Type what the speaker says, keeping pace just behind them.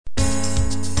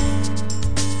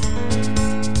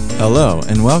Hello,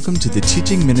 and welcome to the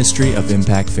teaching ministry of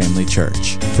Impact Family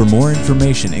Church. For more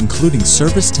information, including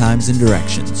service times and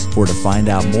directions, or to find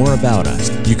out more about us,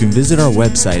 you can visit our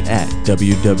website at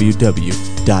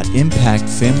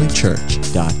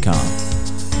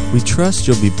www.impactfamilychurch.com. We trust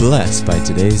you'll be blessed by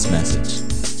today's message.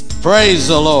 Praise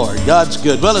the Lord. God's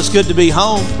good. Well, it's good to be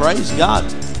home. Praise God.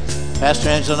 Pastor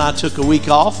Angela and I took a week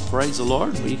off. Praise the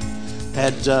Lord. We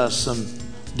had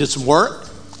did some work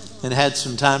and had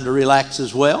some time to relax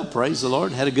as well. Praise the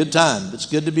Lord. Had a good time. It's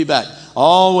good to be back.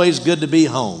 Always good to be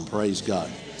home. Praise God.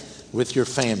 With your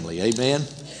family. Amen.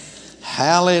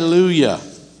 Hallelujah.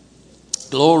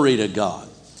 Glory to God.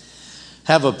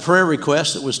 Have a prayer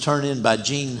request that was turned in by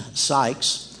Jean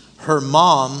Sykes. Her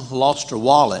mom lost her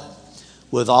wallet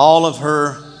with all of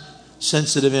her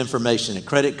sensitive information, a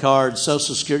credit card,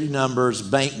 social security numbers,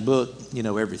 bank book,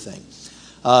 everything.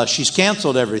 She's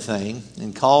canceled everything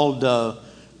and called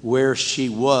where she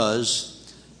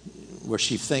was, where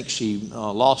she thinks she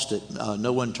lost it.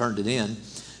 No one turned it in.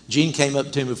 Jean came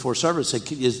up to me before service and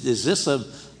said, is this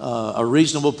a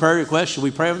reasonable prayer request? Should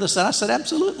we pray over this? And I said,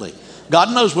 absolutely.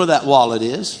 God knows where that wallet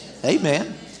is.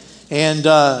 Amen. And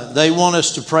they want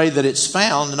us to pray that it's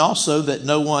found, and also that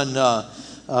no one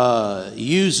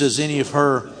uses any of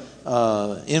her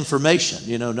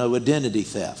information, no identity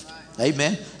theft.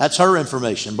 Amen. That's her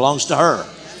information. Belongs to her.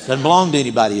 Doesn't belong to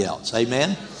anybody else.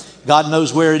 Amen. God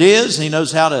knows where it is, and He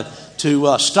knows how to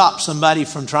stop somebody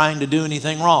from trying to do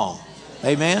anything wrong.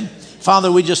 Amen.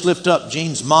 Father, we just lift up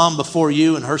Jean's mom before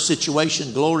you and her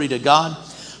situation. Glory to God.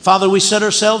 Father, we set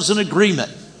ourselves in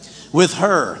agreement with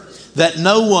her that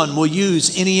no one will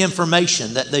use any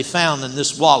information that they found in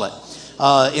this wallet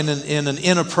in an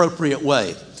inappropriate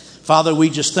way. Father,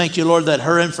 we just thank you, Lord, that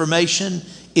her information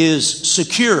is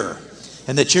secure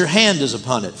and that your hand is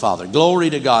upon it, Father. Glory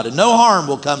to God. And no harm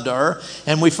will come to her.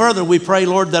 And we pray,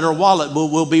 Lord, that her wallet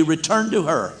will be returned to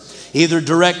her. Either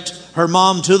direct her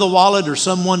mom to the wallet or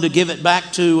someone to give it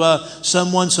back to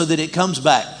someone so that it comes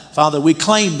back. Father, we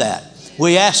claim that.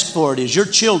 We ask for it as your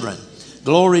children.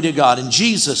 Glory to God. In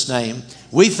Jesus' name,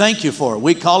 we thank you for it.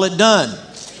 We call it done.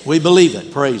 We believe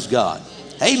it. Praise God.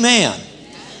 Amen.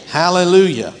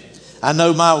 Hallelujah. I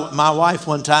know my wife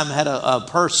one time had a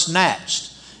purse snatched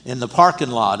in the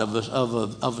parking lot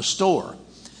of a store.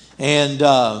 And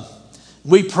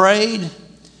we prayed,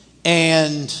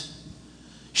 and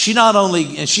she not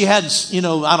only, and she had,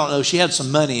 she had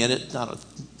some money in it, $20,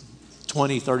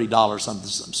 $30, something,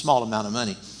 some small amount of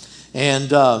money.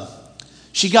 And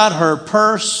she got her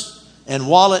purse and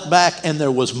wallet back, and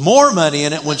there was more money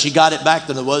in it when she got it back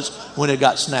than there was when it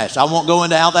got snatched. I won't go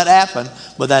into how that happened,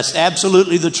 but that's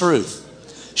absolutely the truth.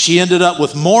 She ended up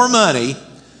with more money.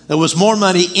 There was more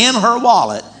money in her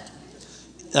wallet.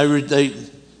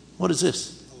 What is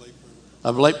this?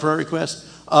 A late prayer request?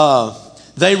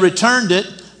 They returned it,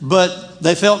 but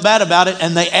they felt bad about it,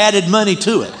 and they added money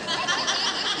to it.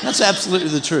 That's absolutely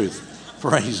the truth.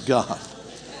 Praise God.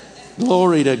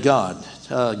 Glory to God.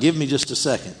 Give me just a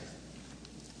second.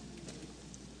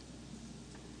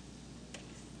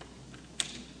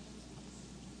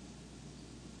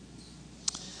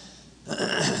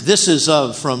 This is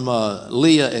from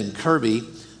Leah and Kirby,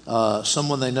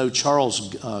 someone they know,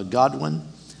 Charles Godwin.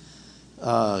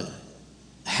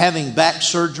 Having back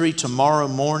surgery tomorrow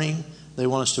morning. They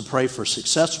want us to pray for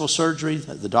successful surgery.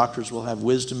 The doctors will have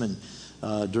wisdom and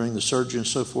during the surgery and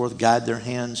so forth, guide their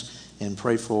hands and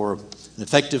pray for an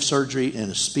effective surgery and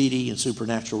a speedy and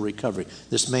supernatural recovery.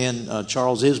 This man,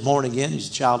 Charles, is born again. He's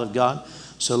a child of God.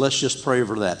 So let's just pray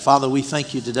over that. Father, we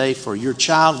thank you today for your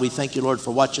child. We thank you, Lord,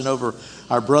 for watching over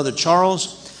our brother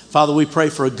Charles. Father, we pray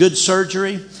for a good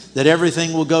surgery, that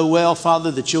everything will go well,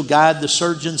 Father, that you'll guide the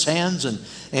surgeon's hands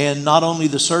and not only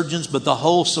the surgeons, but the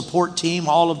whole support team,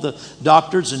 all of the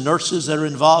doctors and nurses that are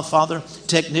involved, Father,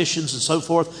 technicians and so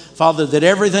forth. Father, that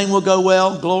everything will go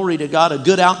well. Glory to God, a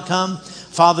good outcome,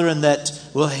 Father, and that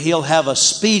he'll have a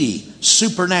speedy,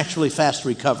 supernaturally fast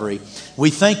recovery.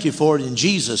 We thank you for it in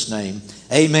Jesus' name.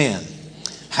 Amen.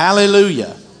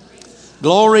 Hallelujah.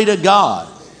 Glory to God.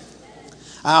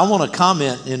 I want to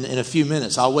comment in a few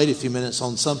minutes. I'll wait a few minutes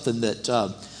on something that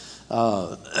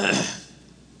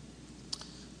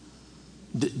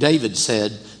David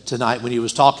said tonight when he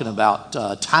was talking about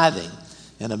tithing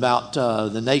and about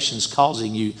the nations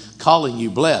calling you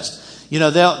blessed.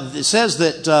 It says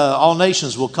that all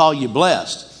nations will call you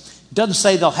blessed. It doesn't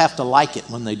say they'll have to like it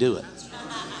when they do it.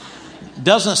 It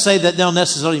doesn't say that they'll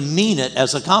necessarily mean it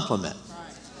as a compliment.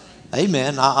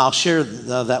 Amen. I'll share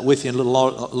that with you a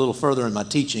little further in my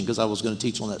teaching, because I was going to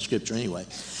teach on that scripture anyway.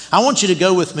 I want you to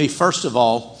go with me, first of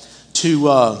all,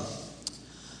 to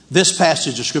this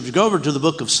passage of scripture. Go over to the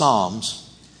book of Psalms.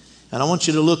 And I want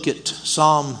you to look at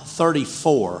Psalm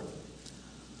 34.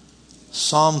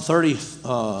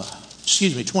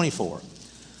 24.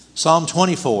 Psalm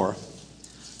 24,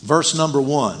 verse number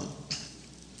 1.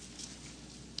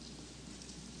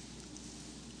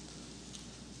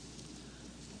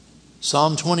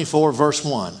 Psalm 24, verse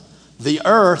 1. The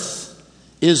earth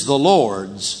is the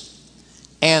Lord's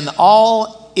and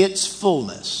all its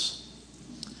fullness.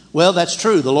 Well, that's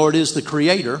true. The Lord is the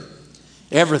creator.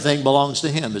 Everything belongs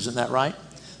to Him. Isn't that right?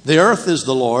 The earth is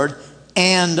the Lord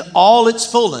and all its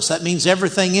fullness. That means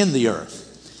everything in the earth.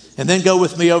 And then go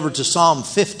with me over to Psalm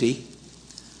 50.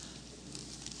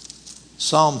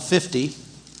 Psalm 50,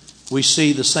 we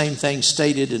see the same thing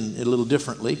stated in a little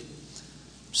differently.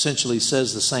 Essentially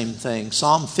says the same thing.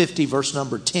 Psalm 50, verse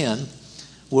number 10.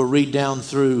 We'll read down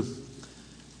through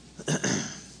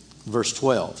verse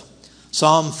 12.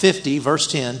 Psalm 50,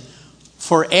 verse 10.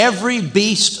 For every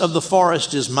beast of the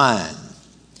forest is mine,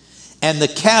 and the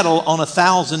cattle on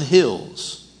 1,000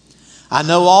 hills. I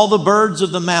know all the birds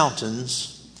of the mountains,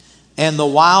 and the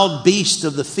wild beasts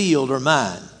of the field are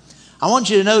mine. I want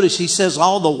you to notice he says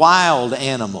all the wild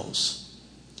animals.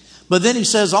 But then he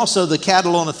says also the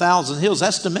cattle on 1,000 hills.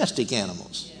 That's domestic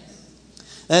animals.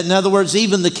 In other words,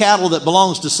 even the cattle that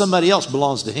belongs to somebody else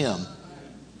belongs to him.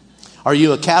 Are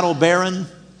you a cattle baron?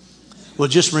 Well,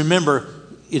 just remember,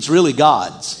 it's really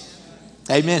God's.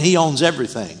 Amen. He owns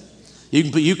everything.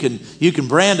 You can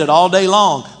brand it all day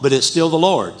long, but it's still the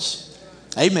Lord's.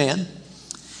 Amen.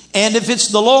 And if it's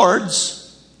the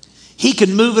Lord's, He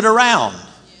can move it around.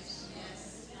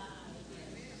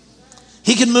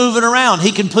 He can move it around.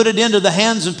 He can put it into the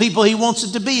hands of people He wants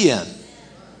it to be in.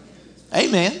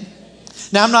 Amen.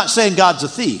 Now, I'm not saying God's a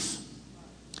thief.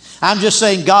 I'm just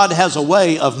saying God has a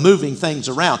way of moving things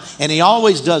around. And He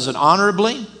always does it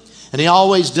honorably. And He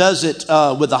always does it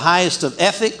with the highest of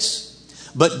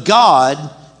ethics. But God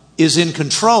is in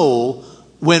control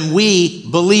when we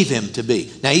believe Him to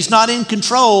be. Now, He's not in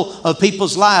control of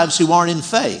people's lives who aren't in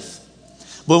faith.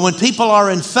 But when people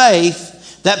are in faith,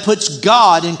 that puts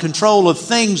God in control of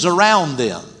things around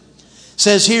them. It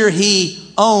says here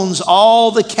He owns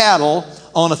all the cattle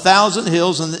on 1,000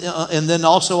 hills and then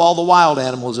also all the wild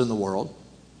animals in the world.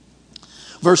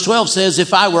 Verse 12 says,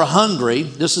 if I were hungry,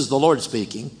 this is the Lord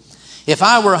speaking, if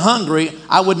I were hungry,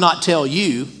 I would not tell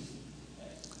you,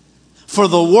 for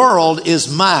the world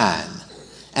is mine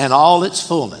and all its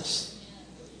fullness.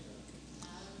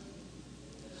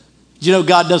 You know,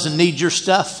 God doesn't need your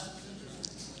stuff.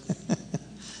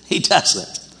 He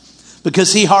doesn't.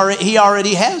 Because he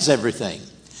already has everything.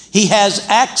 He has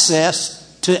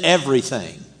access to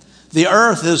everything. The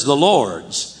earth is the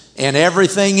Lord's and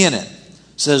everything in it.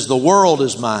 Says the world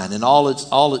is mine and all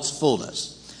its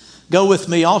fullness. Go with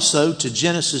me also to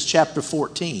Genesis chapter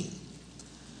 14.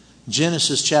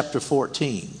 Genesis chapter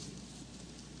 14.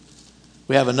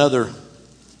 We have another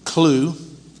clue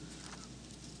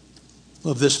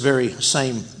of this very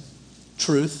same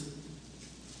truth.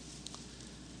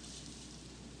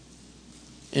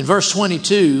 In verse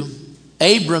 22,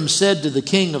 Abram said to the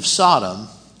king of Sodom,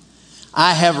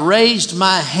 I have raised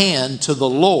my hand to the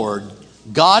Lord,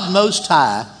 God Most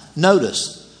High.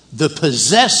 Notice, the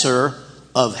possessor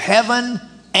of heaven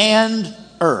and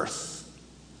earth.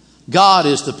 God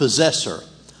is the possessor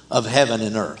of heaven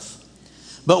and earth.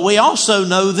 But we also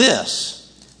know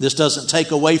this. This doesn't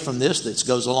take away from this. This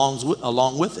goes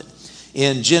along with it.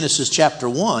 In Genesis chapter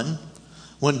 1,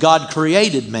 when God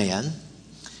created man,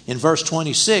 in verse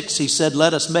 26, He said,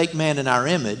 let us make man in our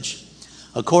image,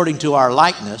 according to our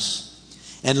likeness,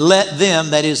 and let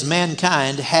them, that is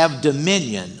mankind, have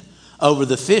dominion over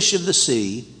the fish of the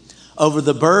sea, over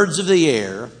the birds of the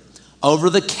air, over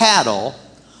the cattle,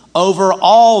 over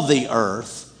all the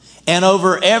earth, and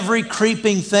over every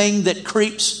creeping thing that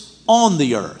creeps on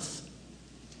the earth.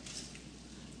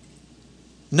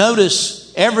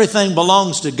 Notice, everything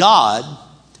belongs to God,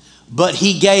 but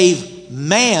He gave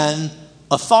man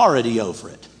authority over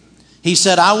it. He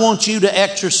said, I want you to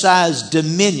exercise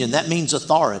dominion. That means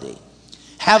authority.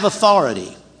 Have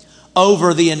authority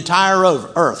over the entire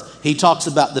earth. He talks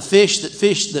about the fish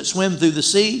that swim through the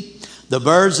sea, the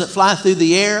birds that fly through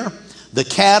the air, the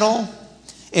cattle,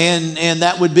 and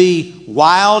that would be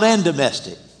wild and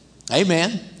domestic.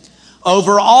 Amen.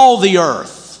 Over all the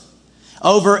earth.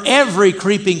 Over every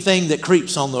creeping thing that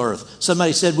creeps on the earth.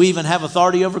 Somebody said we even have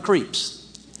authority over creeps.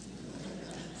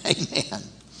 Amen.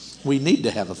 We need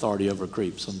to have authority over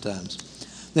creeps sometimes.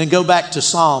 Then go back to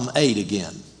Psalm 8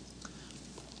 again.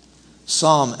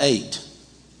 Psalm 8.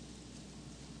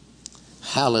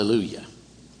 Hallelujah.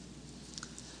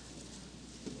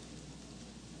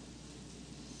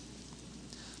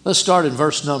 Let's start in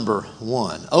verse number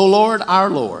 1. O Lord, our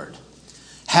Lord,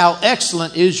 How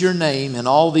excellent is your name in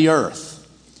all the earth,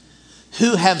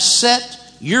 who have set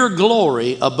your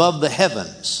glory above the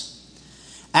heavens.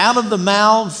 Out of the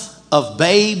mouth of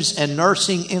babes and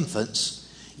nursing infants,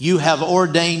 you have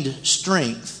ordained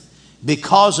strength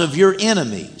because of your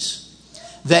enemies,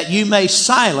 that you may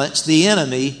silence the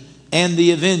enemy and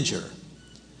the avenger.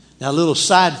 Now, a little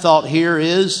side thought here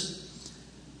is,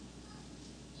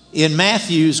 in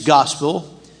Matthew's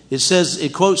gospel,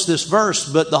 it quotes this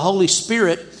verse, but the Holy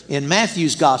Spirit in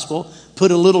Matthew's gospel put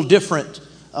a little different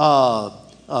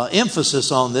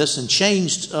emphasis on this and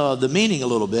changed the meaning a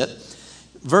little bit.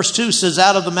 Verse 2 says,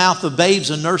 out of the mouth of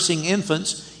babes and nursing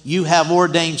infants, you have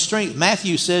ordained strength.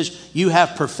 Matthew says, you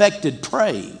have perfected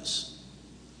praise.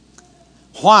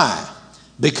 Why?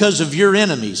 Because of your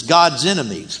enemies, God's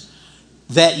enemies,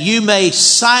 that you may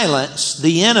silence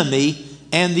the enemy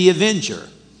and the avenger.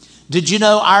 Did you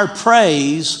know our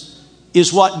praise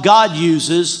is what God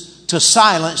uses to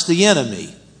silence the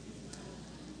enemy?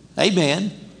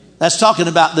 Amen. That's talking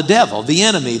about the devil, the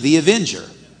enemy, the avenger.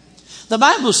 The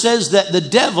Bible says that the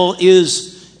devil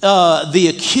is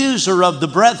the accuser of the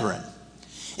brethren.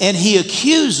 And he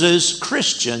accuses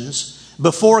Christians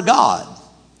before God.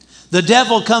 The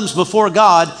devil comes before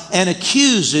God and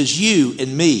accuses you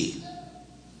and me.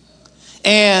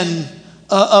 And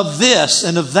of this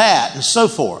and of that and so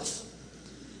forth.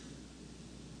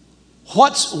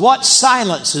 What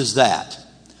silences that?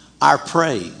 Our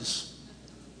praise.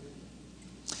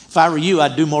 If I were you,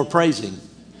 I'd do more praising.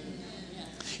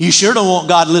 You sure don't want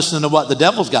God listening to what the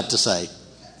devil's got to say.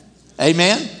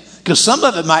 Amen? Because some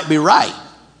of it might be right.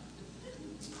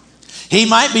 He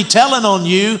might be telling on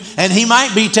you, and he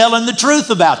might be telling the truth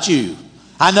about you.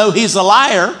 I know he's a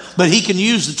liar, but he can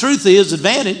use the truth to his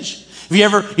advantage. Have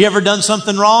you ever done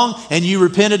something wrong and you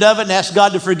repented of it and asked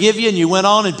God to forgive you and you went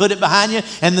on and put it behind you,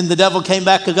 and then the devil came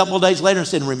back a couple of days later and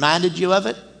said, and reminded you of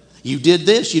it? You did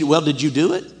this? Well, did you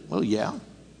do it? Well, yeah.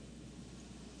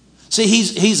 See,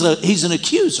 he's an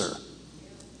accuser.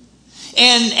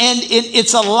 And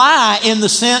it's a lie in the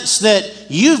sense that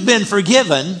you've been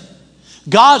forgiven.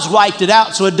 God's wiped it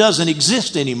out so it doesn't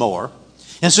exist anymore.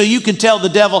 And so you can tell the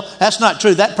devil, that's not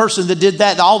true. That person that did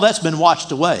that, all that's been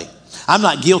washed away. I'm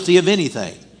not guilty of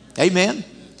anything. Amen?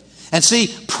 And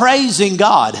see, praising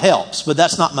God helps, but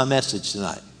that's not my message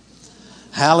tonight.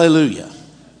 Hallelujah.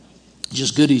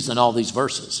 Just goodies in all these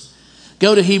verses.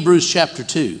 Go to Hebrews chapter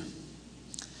 2.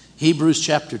 Hebrews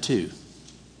chapter 2.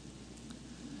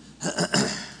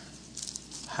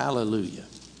 Hallelujah.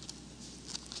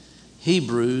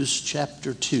 Hebrews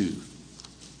chapter 2.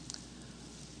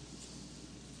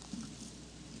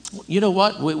 You know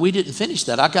what? We didn't finish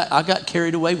that. I got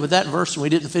carried away with that verse, and we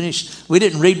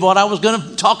didn't read what I was going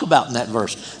to talk about in that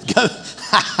verse.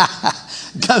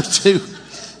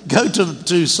 Go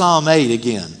to Psalm 8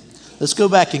 again. Let's go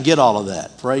back and get all of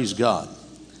that. Praise God.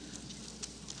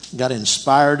 Got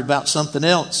inspired about something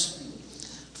else.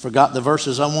 Forgot the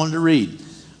verses I wanted to read.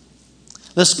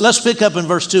 Let's pick up in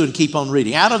verse 2 and keep on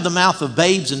reading. Out of the mouth of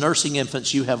babes and nursing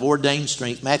infants you have ordained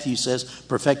strength. Matthew says,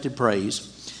 perfected praise.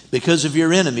 Because of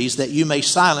your enemies, that you may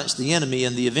silence the enemy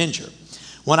and the avenger.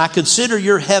 When I consider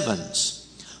your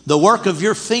heavens, the work of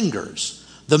your fingers,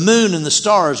 the moon and the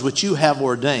stars which you have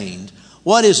ordained,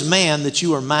 what is man that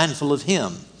you are mindful of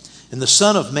him, and the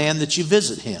son of man that you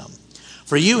visit him?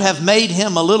 For you have made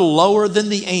him a little lower than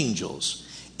the angels,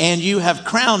 and you have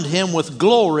crowned him with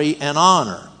glory and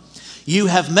honor. You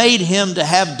have made him to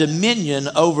have dominion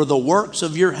over the works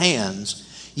of your hands.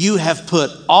 You have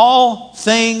put all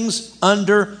things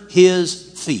under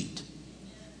his feet.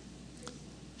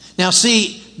 Now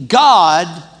see, God,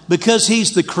 because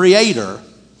he's the creator,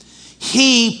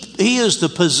 he is the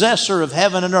possessor of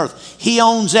heaven and earth. He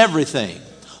owns everything.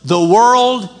 The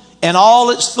world and all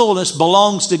its fullness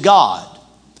belongs to God.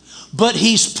 But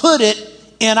he's put it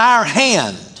in our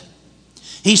hand.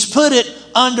 He's put it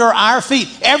under our feet.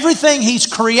 Everything he's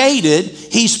created,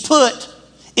 he's put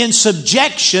in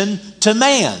subjection to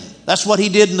man. That's what he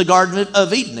did in the Garden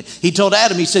of Eden. He told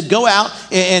Adam, he said, go out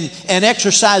and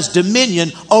exercise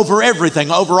dominion over everything,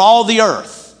 over all the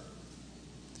earth.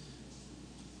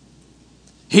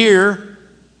 Here,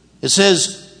 it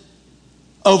says,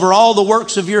 over all the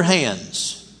works of your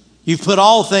hands, you've put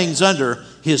all things under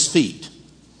his feet.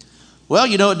 Well,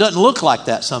 you know, it doesn't look like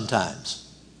that sometimes.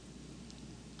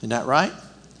 Isn't that right?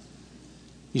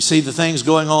 You see the things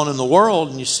going on in the world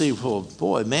and you see, well,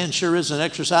 boy, man sure isn't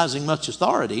exercising much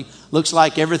authority. Looks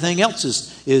like everything else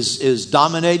is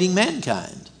dominating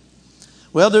mankind.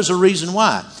 Well, there's a reason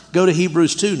why. Go to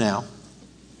Hebrews 2 now.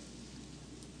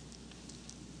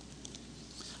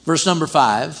 Verse number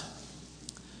 5.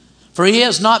 For he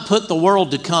has not put the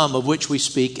world to come of which we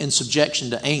speak in subjection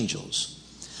to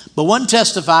angels. But one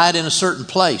testified in a certain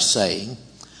place, saying,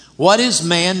 What is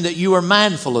man that you are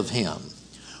mindful of him?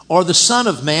 Or the Son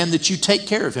of Man that you take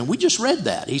care of him? We just read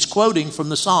that. He's quoting from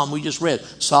the Psalm we just read,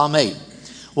 Psalm 8.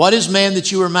 What is man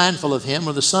that you are mindful of him?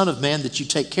 Or the Son of Man that you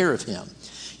take care of him?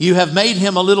 You have made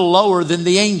him a little lower than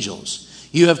the angels.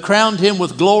 You have crowned him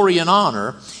with glory and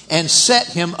honor and set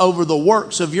him over the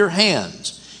works of your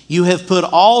hands. You have put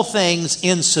all things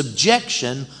in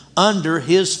subjection under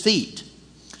his feet.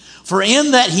 For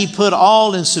in that he put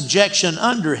all in subjection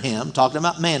under him, talking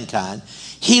about mankind,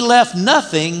 he left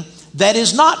nothing that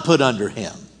is not put under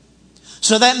him.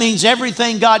 So that means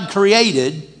everything God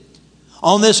created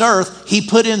on this earth, he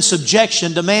put in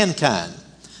subjection to mankind.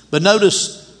 But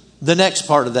notice the next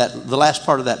part of that, the last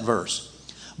part of that verse.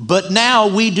 But now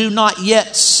we do not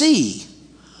yet see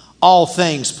all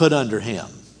things put under him.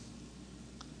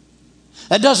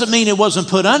 That doesn't mean it wasn't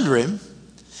put under him.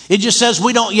 It just says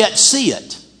we don't yet see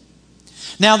it.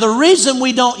 Now the reason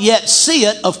we don't yet see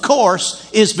it, of course,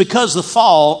 is because the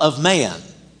fall of man.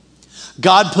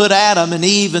 God put Adam and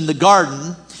Eve in the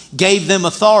garden, gave them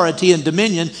authority and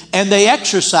dominion, and they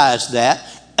exercised that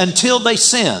until they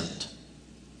sinned.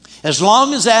 As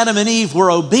long as Adam and Eve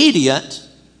were obedient,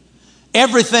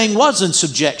 everything was in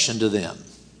subjection to them.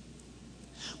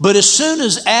 But as soon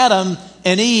as Adam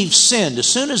and Eve sinned, as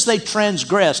soon as they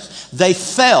transgressed, they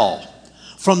fell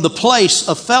from the place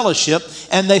of fellowship,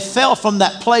 and they fell from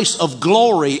that place of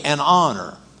glory and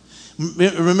honor.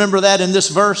 Remember that in this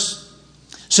verse?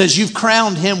 It says, you've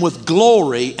crowned him with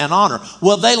glory and honor.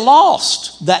 Well, they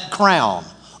lost that crown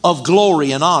of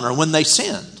glory and honor when they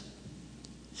sinned.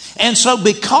 And so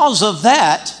because of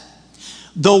that,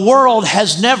 the world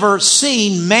has never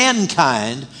seen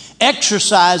mankind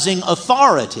exercising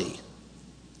authority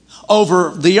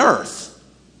over the earth.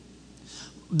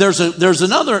 There's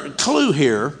another clue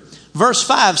here. Verse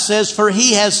 5 says, for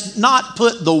he has not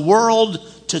put the world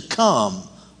to come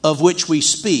of which we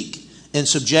speak in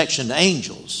subjection to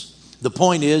angels. The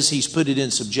point is he's put it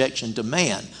in subjection to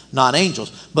man, not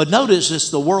angels. But notice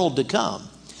it's the world to come.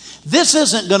 This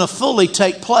isn't going to fully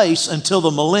take place until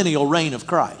the millennial reign of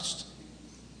Christ.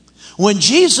 When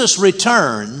Jesus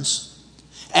returns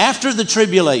after the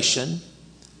tribulation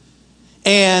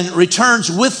and returns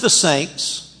with the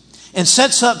saints and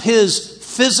sets up his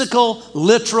physical,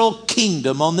 literal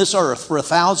kingdom on this earth for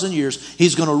 1,000 years,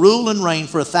 he's going to rule and reign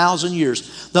for 1,000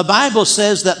 years. The Bible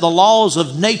says that the laws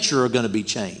of nature are going to be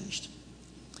changed.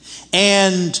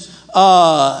 And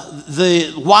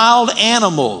the wild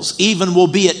animals even will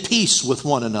be at peace with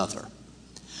one another.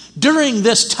 During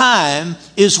this time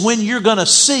is when you're going to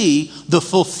see the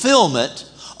fulfillment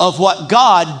of what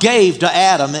God gave to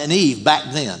Adam and Eve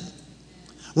back then,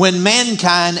 when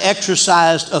mankind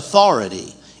exercised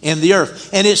authority in the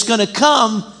earth. And it's going to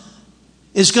come,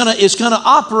 it's going to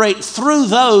operate through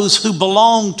those who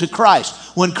belong to Christ.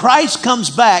 When Christ comes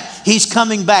back, he's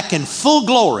coming back in full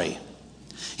glory.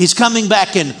 He's coming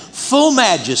back in full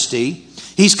majesty.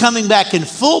 He's coming back in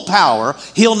full power.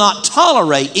 He'll not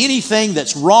tolerate anything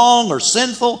that's wrong or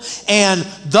sinful. And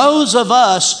those of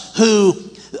us who,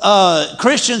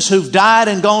 Christians who've died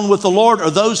and gone with the Lord, or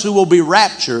those who will be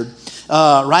raptured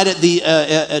right at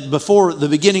the before the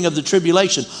beginning of the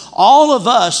tribulation, all of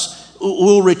us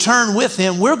will return with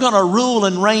him. We're going to rule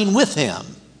and reign with him.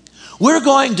 We're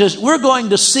going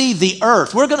to see the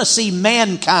earth. We're going to see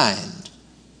mankind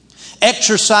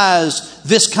exercise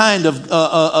this kind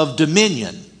of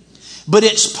dominion. But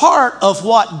it's part of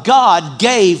what God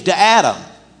gave to Adam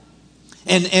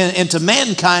and to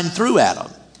mankind through Adam.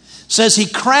 It says he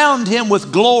crowned him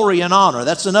with glory and honor.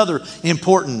 That's another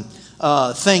important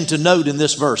thing to note in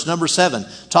this verse. Number 7,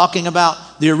 talking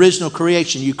about the original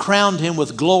creation. You crowned him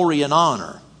with glory and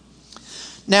honor.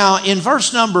 Now, in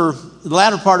the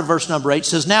latter part of verse number 8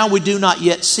 says, now we do not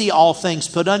yet see all things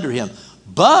put under him.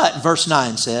 But, verse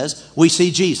 9 says, we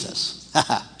see Jesus.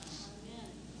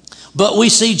 But we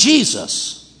see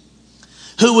Jesus,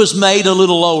 who was made a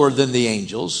little lower than the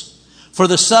angels for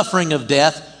the suffering of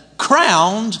death,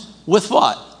 crowned with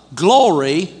what?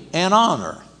 Glory and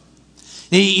honor.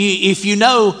 If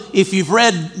you've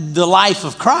read the life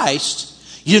of Christ,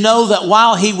 you know that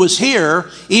while he was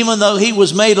here, even though he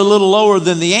was made a little lower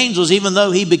than the angels, even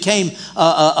though he became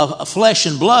a flesh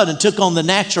and blood and took on the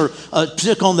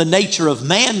nature of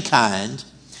mankind,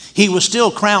 he was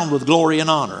still crowned with glory and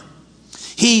honor.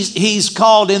 He's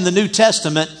called in the New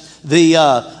Testament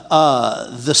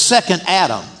the second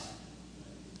Adam,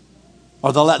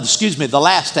 or the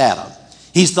last Adam.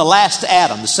 He's the last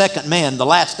Adam, the second man, the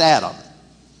last Adam.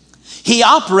 He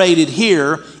operated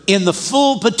here in the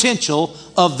full potential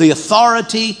of the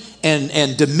authority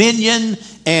and dominion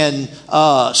and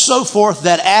so forth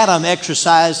that Adam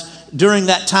exercised during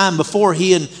that time before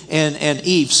he and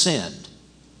Eve sinned.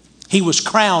 He was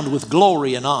crowned with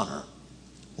glory and honor.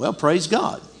 Well, praise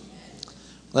God.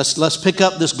 Let's pick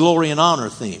up this glory and honor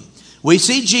theme. We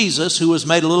see Jesus, who was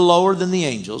made a little lower than the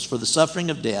angels for the suffering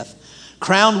of death,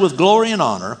 crowned with glory and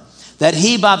honor, that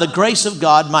he by the grace of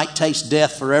God might taste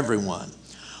death for everyone.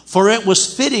 For it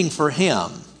was fitting for him,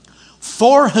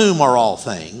 for whom are all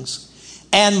things,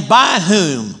 and by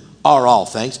whom are all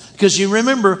things. Because you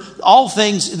remember, all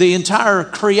things, the entire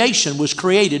creation was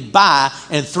created by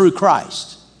and through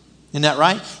Christ. Isn't that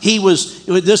right?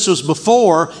 This was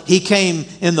before he came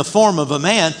in the form of a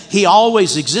man. He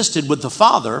always existed with the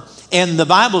Father. And the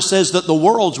Bible says that the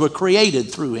worlds were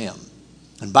created through him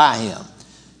and by him.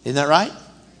 Isn't that right?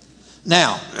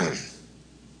 Now,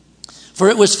 for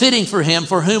it was fitting for him,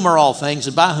 for whom are all things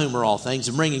and by whom are all things,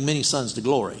 and bringing many sons to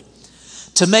glory,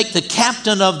 to make the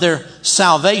captain of their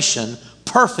salvation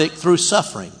perfect through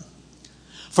suffering.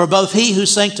 For both he who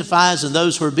sanctifies and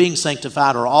those who are being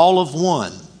sanctified are all of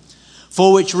one,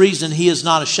 for which reason he is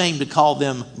not ashamed to call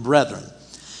them brethren.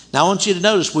 Now I want you to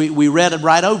notice we read it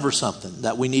right over something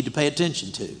that we need to pay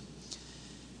attention to.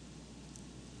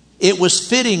 It was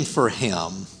fitting for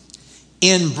him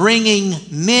in bringing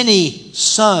many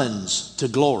sons to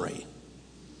glory.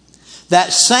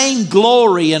 That same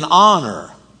glory and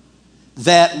honor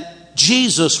that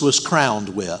Jesus was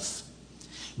crowned with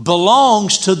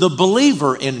belongs to the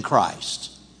believer in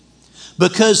Christ.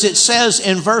 Because it says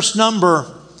in verse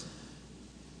number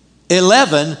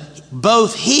 11,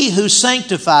 both he who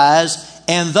sanctifies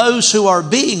and those who are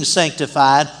being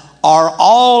sanctified are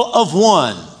all of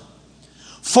one,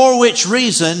 for which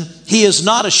reason he is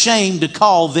not ashamed to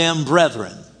call them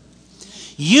brethren.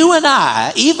 You and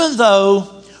I, even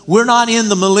though we're not in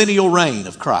the millennial reign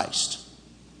of Christ,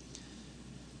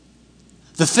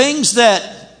 the things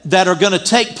that are going to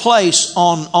take place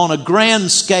on a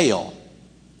grand scale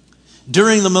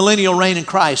during the millennial reign in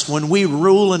Christ, when we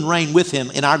rule and reign with him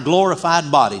in our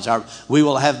glorified bodies, we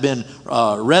will have been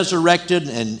resurrected,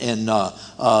 and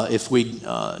if we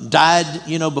died,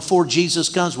 before Jesus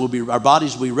comes, our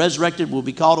bodies will be resurrected, will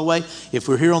be called away. If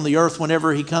we're here on the earth,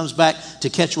 whenever he comes back to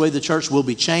catch away the church, we'll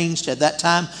be changed at that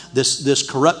time. This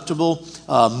corruptible,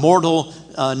 mortal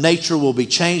nature will be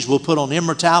changed. We'll put on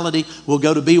immortality. We'll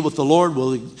go to be with the Lord.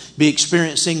 We'll be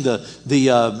experiencing the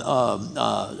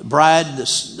bride,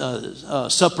 the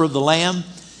supper of the Lamb.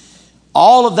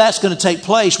 All of that's going to take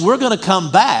place. We're going to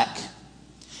come back.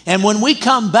 And when we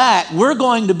come back, we're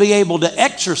going to be able to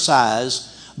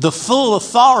exercise the full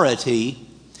authority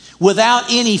without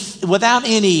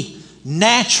any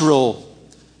natural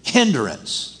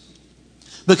hindrance.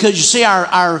 Because you see,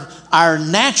 our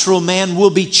natural man will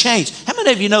be changed. How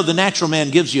many of you know the natural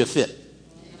man gives you a fit?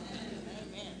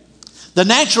 The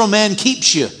natural man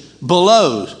keeps you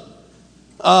below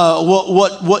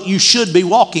what you should be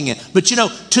walking in. But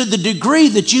to the degree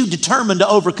that you determine to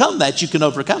overcome that, you can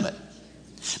overcome it.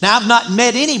 Now, I've not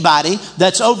met anybody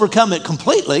that's overcome it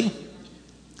completely.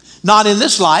 Not in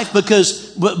this life,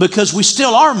 because we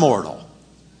still are mortal.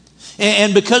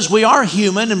 And because we are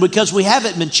human and because we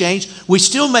haven't been changed, we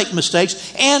still make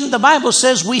mistakes. And the Bible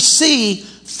says we see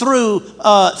through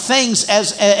things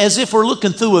as if we're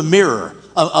looking through a mirror,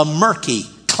 a murky,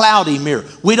 cloudy mirror.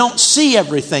 We don't see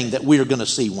everything that we're going to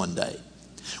see one day.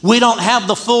 We don't have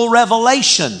the full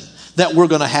revelation that we're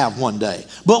going to have one day.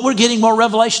 But we're getting more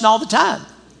revelation all the time.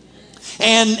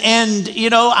 And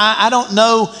I don't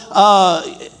know.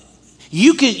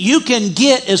 You can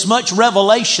get as much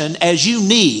revelation as you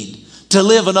need to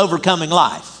live an overcoming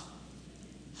life.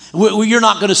 You're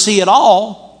not going to see it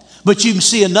all, but you can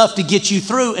see enough to get you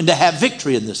through and to have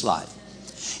victory in this life.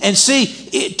 And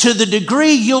see, to the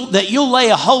degree that you'll lay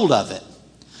a hold of it,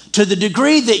 to the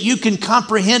degree that you can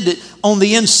comprehend it on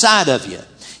the inside of you,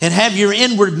 and have your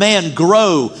inward man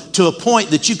grow to a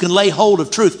point that you can lay hold of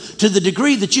truth, to the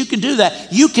degree that you can do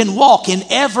that, you can walk in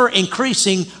ever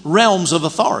increasing realms of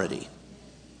authority.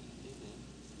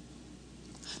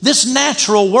 This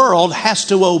natural world has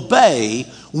to obey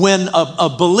when a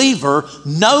believer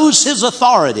knows his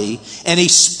authority and he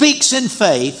speaks in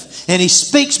faith and he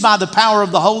speaks by the power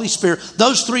of the Holy Spirit.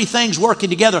 Those three things working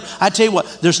together. I tell you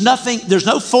what, there's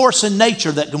no force in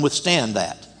nature that can withstand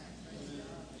that.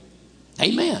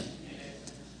 Amen.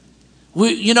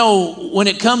 When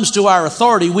it comes to our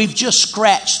authority, we've just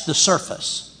scratched the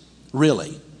surface,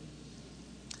 really.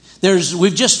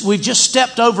 We've just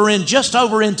stepped over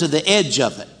into the edge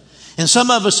of it. And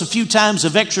some of us a few times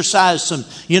have exercised some,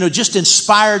 just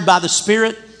inspired by the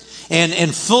Spirit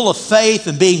and full of faith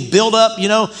and being built up,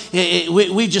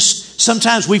 we've just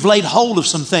Sometimes we've laid hold of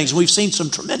some things. We've seen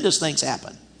some tremendous things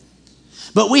happen.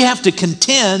 But we have to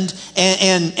contend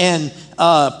and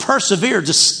persevere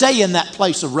to stay in that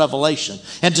place of revelation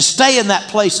and to stay in that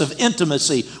place of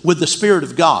intimacy with the Spirit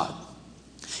of God.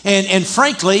 And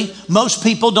frankly, most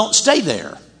people don't stay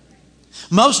there.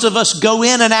 Most of us go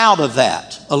in and out of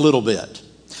that a little bit.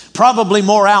 Probably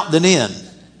more out than in.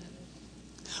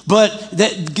 But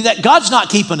that God's not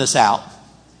keeping us out.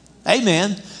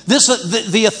 Amen.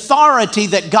 The authority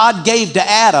that God gave to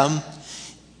Adam,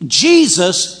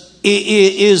 Jesus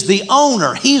is the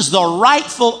owner. He's the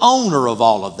rightful owner of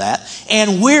all of that.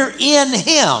 And we're in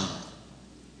Him.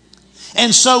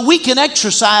 And so we can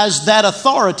exercise that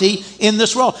authority in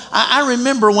this world. I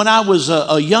remember when I was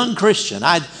a young Christian,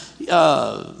 I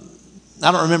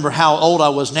don't remember how old I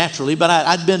was naturally, but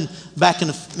I'd been back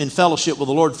in fellowship with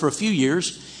the Lord for a few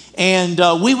years. And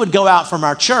we would go out from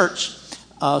our church.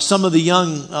 Some of the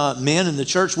young men in the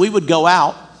church, we would go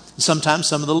out. Sometimes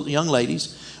some of the young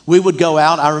ladies, we would go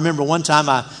out. I remember one time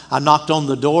I knocked on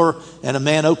the door and a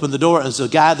man opened the door. It was a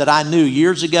guy that I knew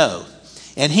years ago.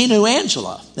 And he knew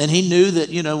Angela. And he knew that,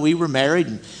 we were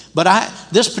married. But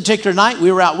this particular night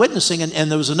we were out witnessing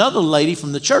and there was another lady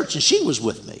from the church and she was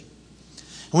with me.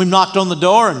 And we knocked on the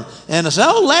door and I said,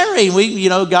 "Oh, Larry." And we,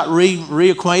 got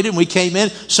reacquainted and we came in.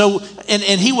 So, and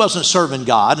he wasn't serving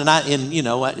God.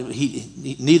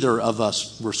 Neither of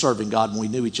us were serving God when we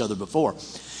knew each other before.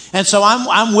 And so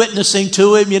I'm witnessing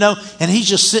to him, and he's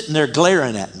just sitting there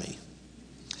glaring at me.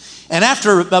 And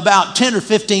after about 10 or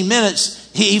 15 minutes,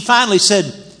 he finally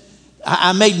said,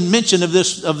 I made mention of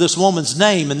this woman's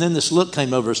name, and then this look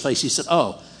came over his face. He said,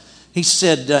 "Oh." He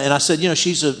said, and I said,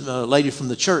 "She's a lady from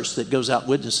the church that goes out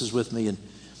witnesses with me." And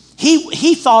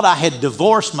he thought I had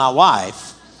divorced my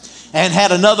wife and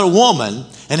had another woman,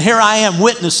 and here I am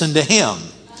witnessing to him.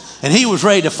 And he was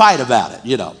ready to fight about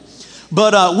it,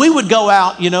 But we would go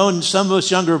out, and some of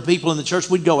us younger people in the church,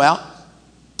 we'd go out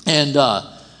and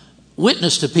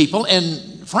witness to people.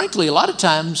 And frankly, a lot of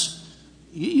times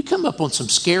you come up on some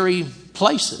scary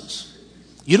places.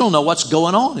 You don't know what's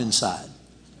going on inside.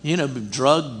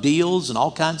 Drug deals and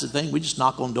all kinds of things. We just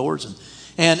knock on doors.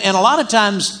 And a lot of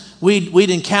times we'd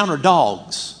encounter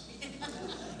dogs.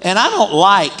 And I don't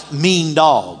like mean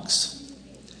dogs.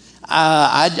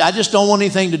 I just don't want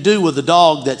anything to do with a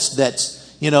dog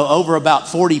that's over about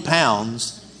 40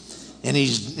 pounds, and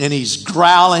he's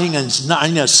growling and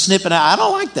snipping out. I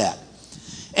don't like that.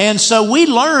 And so we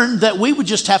learned that we would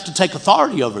just have to take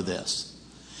authority over this.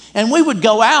 And we would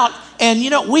go out and,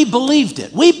 we believed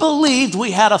it. We believed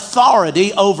we had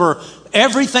authority over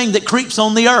everything that creeps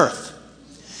on the earth.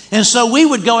 And so we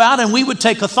would go out and we would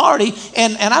take authority.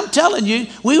 And I'm telling you,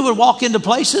 we would walk into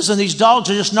places and these dogs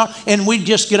are just not, and we'd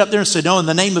just get up there and say, "No, in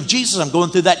the name of Jesus, I'm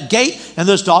going through that gate." And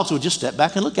those dogs would just step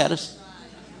back and look at us.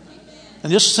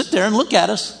 And just sit there and look at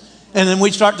us. And then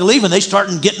we'd start to leave and they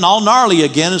started getting all gnarly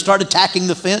again and start attacking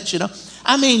the fence,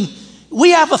 I mean,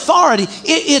 we have authority.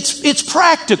 It's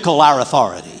practical, our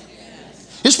authority.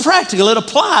 It's practical. It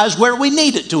applies where we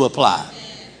need it to apply.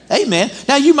 Amen.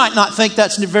 Now, you might not think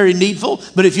that's very needful,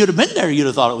 but if you'd have been there, you'd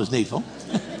have thought it was needful.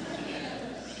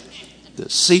 The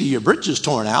seat of your britches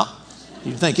torn out,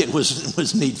 you'd think it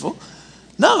was needful.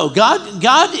 No,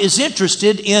 God is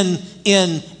interested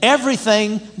in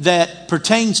everything that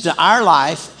pertains to our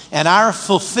life and our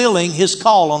fulfilling His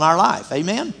call on our life.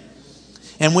 Amen.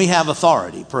 And we have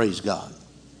authority. Praise God.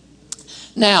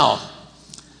 Now,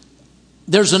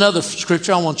 there's another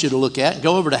scripture I want you to look at.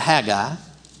 Go over to Haggai.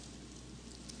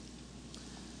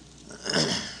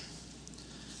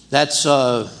 That's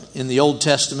in the Old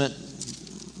Testament,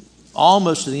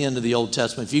 almost to the end of the Old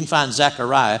Testament. If you can find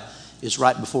Zechariah, it's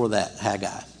right before that,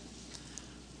 Haggai.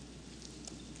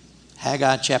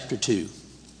 Haggai chapter 2.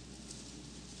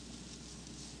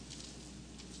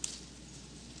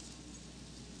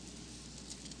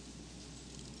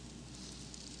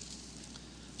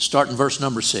 Starting verse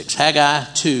number 6. Haggai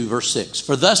 2, verse 6.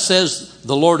 "For thus says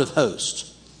the Lord of hosts,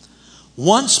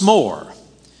 once more,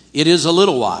 it is a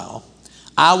little while,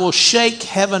 I will shake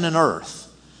heaven and earth,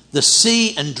 the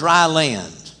sea and dry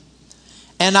land.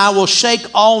 And I will shake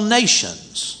all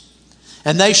nations,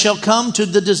 and they shall come to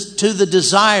the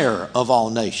desire of all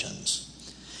nations.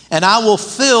 And I will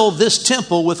fill this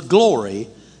temple with glory,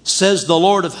 says the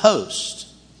Lord of hosts.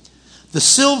 The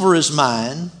silver is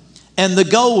mine, and the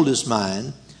gold is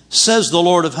mine, says the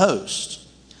Lord of hosts.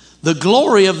 The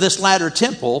glory of this latter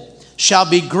temple shall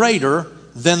be greater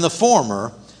than the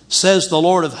former, says the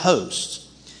Lord of hosts.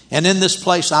 And in this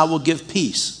place I will give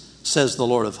peace, says the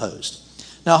Lord of hosts."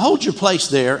 Now hold your place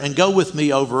there and go with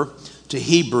me over to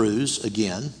Hebrews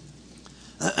again.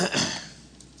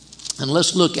 And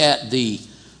let's look at the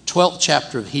 12th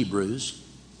chapter of Hebrews,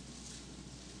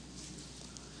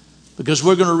 because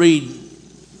we're going to read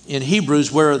in Hebrews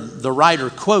where the writer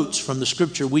quotes from the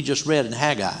scripture we just read in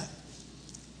Haggai.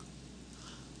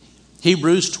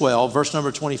 Hebrews 12, verse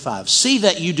number 25. See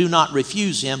that you do not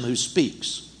refuse him who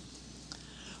speaks.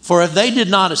 For if they did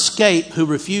not escape who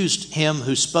refused him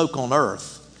who spoke on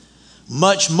earth,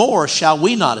 much more shall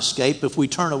we not escape if we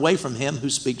turn away from him who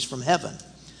speaks from heaven,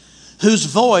 whose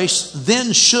voice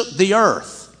then shook the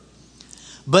earth.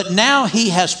 But now he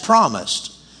has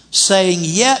promised, saying,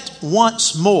 yet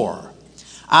once more,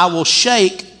 I will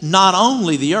shake not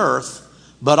only the earth,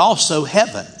 but also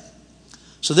heaven.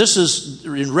 So this is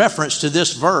in reference to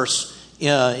this verse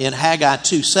in Haggai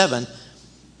 2:7. It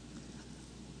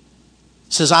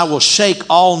says, I will shake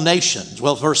all nations.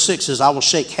 Well, verse 6 says, I will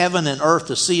shake heaven and earth,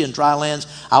 the sea and dry lands.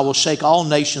 I will shake all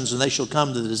nations, and they shall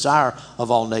come to the desire of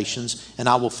all nations, and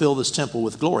I will fill this temple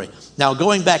with glory. Now,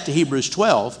 going back to Hebrews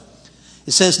 12,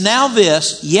 it says, now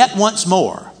this, yet once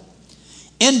more,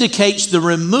 indicates the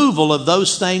removal of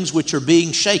those things which are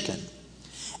being shaken,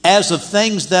 as of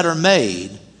things that are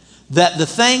made, that the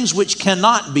things which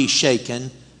cannot be shaken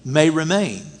may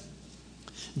remain.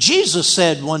 Jesus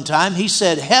said one time, he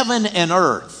said, heaven and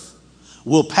earth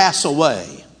will pass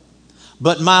away,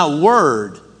 but my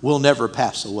word will never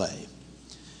pass away.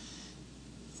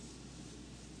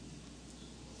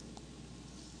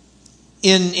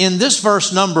 In this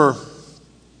verse number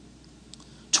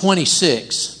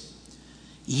 26,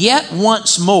 yet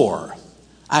once more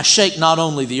I shake not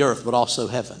only the earth, but also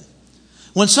heaven.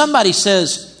 When somebody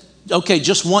says, okay,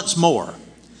 just once more,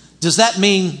 does that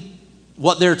mean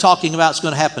what they're talking about is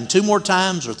going to happen 2 more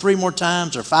times, or 3 more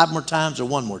times, or 5 more times, or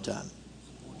 1 more time?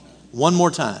 1 more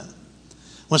time.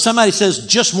 When somebody says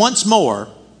just once more,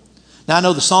 now I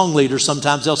know the song leaders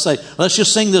sometimes they'll say, let's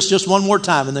just sing this just 1 more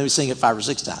time, and then we sing it 5 or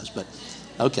 6 times. But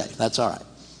okay, that's all right.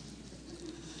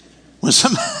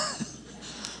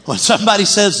 When somebody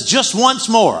says just once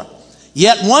more,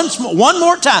 yet once more, 1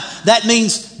 more time, that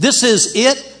means this is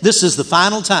it. This is the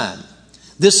final time.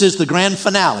 This is the grand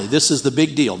finale. This is the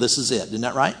big deal. This is it. Isn't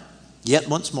that right? Yet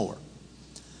once more.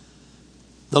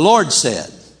 The Lord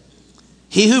said,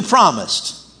 he who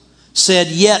promised said,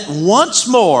 yet once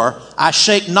more I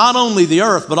shake not only the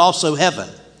earth, but also heaven.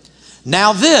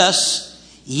 Now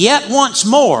this, yet once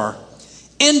more,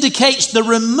 indicates the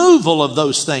removal of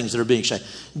those things that are being shaken.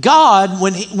 God,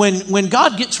 when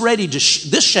God gets ready to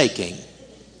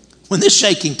when this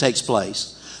shaking takes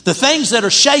place, the things that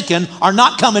are shaken are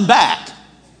not coming back.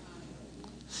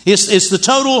 It's the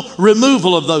total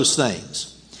removal of those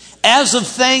things. As of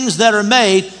things that are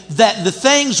made, that the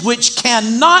things which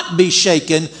cannot be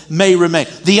shaken may remain.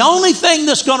 The only thing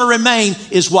that's going to remain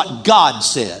is what God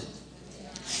said.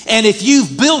 And if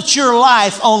you've built your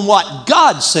life on what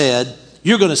God said,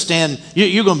 you're going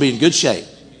to be in good shape.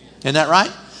 Isn't that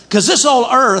right? Because this whole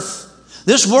earth,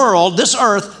 this world, this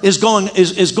earth is going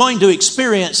to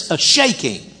experience a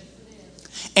shaking.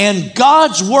 And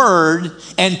God's word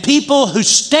and people who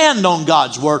stand on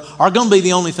God's word are going to be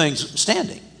the only things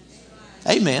standing.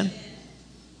 Amen.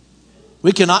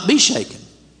 We cannot be shaken.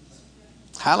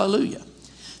 Hallelujah.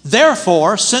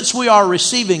 Therefore, since we are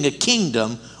receiving a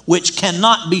kingdom which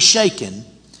cannot be shaken,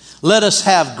 let us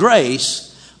have grace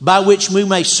by which we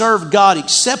may serve God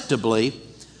acceptably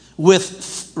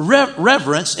with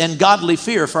reverence and godly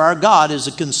fear, for our God is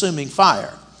a consuming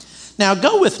fire. Now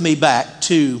go with me back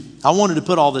to, I wanted to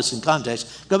put all this in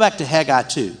context, go back to Haggai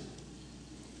 2.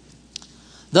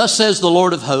 Thus says the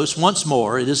Lord of hosts, once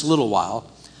more, it is a little while,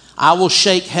 I will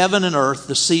shake heaven and earth,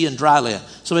 the sea and dry land.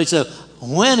 Somebody said,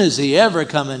 when is he ever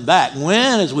coming back?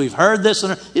 When, as we've heard this?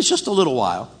 It's just a little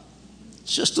while.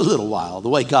 It's just a little while, the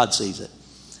way God sees it.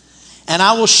 And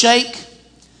I will shake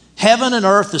heaven and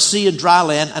earth, the sea and dry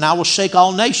land, and I will shake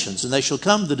all nations, and they shall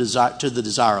come to the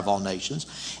desire of all nations.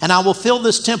 And I will fill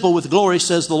this temple with glory,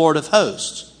 says the Lord of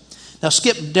hosts. Now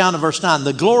skip down to verse 9.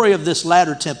 The glory of this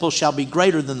latter temple shall be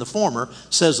greater than the former,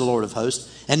 says the Lord of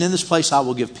hosts. And in this place I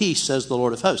will give peace, says the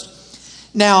Lord of hosts.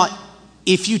 Now,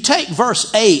 if you take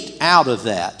verse 8 out of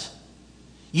that,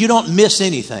 you don't miss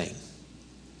anything.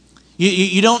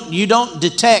 You don't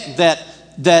detect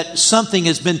that something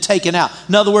has been taken out.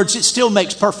 In other words, it still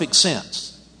makes perfect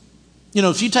sense. You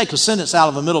know, if you take a sentence out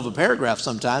of the middle of a paragraph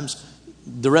sometimes,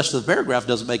 the rest of the paragraph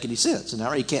doesn't make any sense.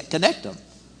 And you can't connect them.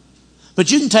 But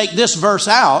you can take this verse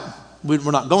out. We're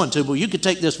not going to, but you could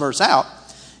take this verse out.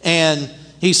 And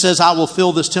he says, I will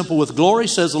fill this temple with glory,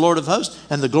 says the Lord of hosts,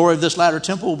 and the glory of this latter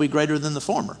temple will be greater than the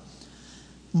former.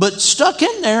 But stuck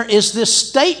in there is this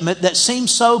statement that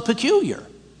seems so peculiar.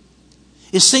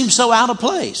 It seems so out of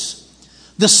place.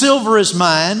 The silver is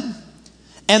mine,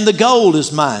 and the gold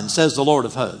is mine, says the Lord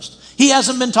of hosts. He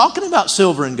hasn't been talking about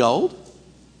silver and gold.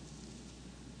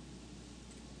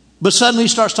 But suddenly he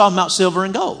starts talking about silver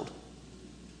and gold.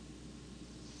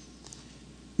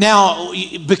 Now,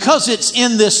 because it's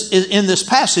in this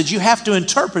passage, you have to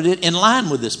interpret it in line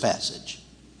with this passage.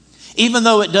 Even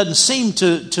though it doesn't seem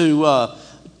to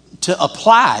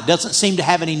apply, it doesn't seem to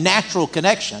have any natural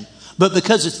connection. But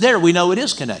because it's there, we know it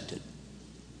is connected.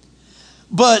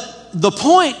 But the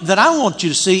point that I want you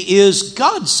to see is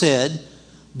God said,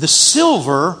 the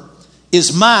silver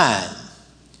is mine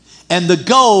and the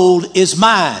gold is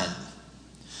mine.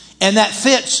 And that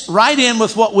fits right in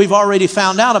with what we've already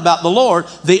found out about the Lord.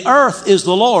 The earth is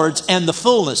the Lord's and the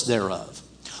fullness thereof.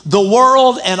 The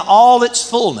world and all its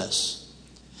fullness.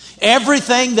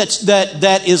 Everything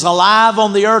that is alive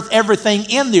on the earth, everything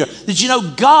in the earth. Did you know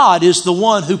God is the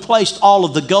one who placed all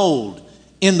of the gold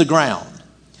in the ground?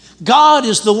 God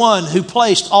is the one who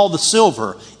placed all the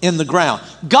silver in the ground.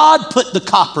 God put the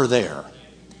copper there.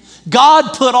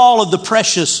 God put all of the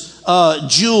precious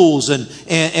jewels and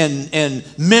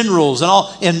minerals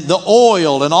and the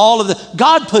oil and all of the.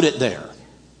 God put it there.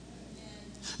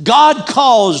 God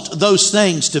caused those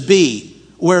things to be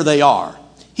where they are.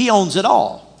 He owns it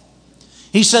all.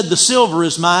 He said the silver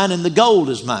is mine and the gold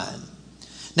is mine.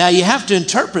 Now you have to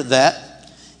interpret that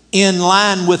in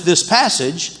line with this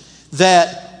passage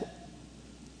that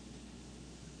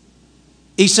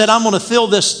he said, I'm going to fill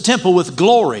this temple with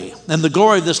glory, and the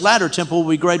glory of this latter temple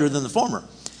will be greater than the former.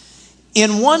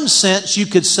 In one sense, you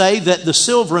could say that the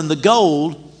silver and the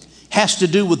gold has to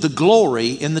do with the glory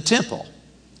in the temple,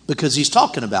 because he's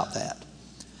talking about that.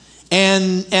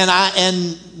 And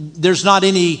there's not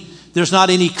any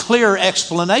clear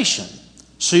explanation.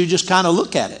 So you just kind of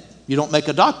look at it. You don't make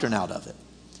a doctrine out of it.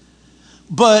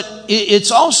 But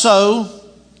it also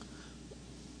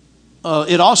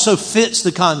fits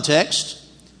the context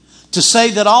to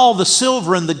say that all the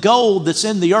silver and the gold that's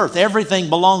in the earth, everything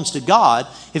belongs to God.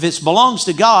 If it belongs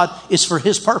to God, it's for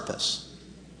His purpose.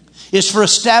 It's for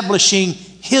establishing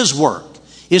His work.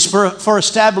 It's for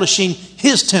establishing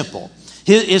His temple.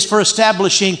 It's for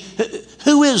establishing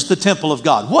who is the temple of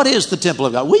God. What is the temple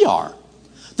of God? We are.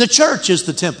 The church is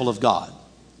the temple of God.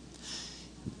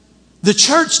 The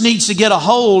church needs to get a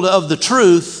hold of the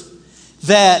truth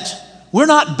that we're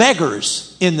not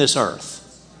beggars in this earth.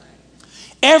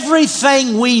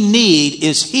 Everything we need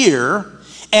is here,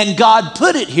 and God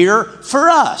put it here for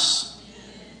us.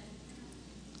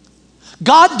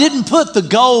 God didn't put the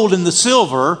gold and the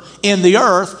silver in the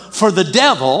earth for the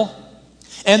devil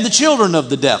and the children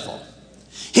of the devil.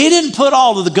 He didn't put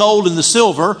all of the gold and the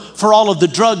silver for all of the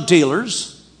drug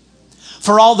dealers,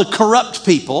 for all the corrupt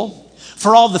people,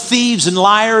 for all the thieves and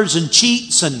liars and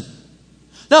cheats.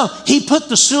 No, He put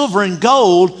the silver and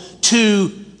gold to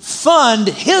fund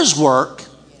His work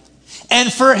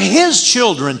and for His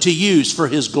children to use for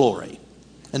His glory.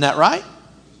 Isn't that right?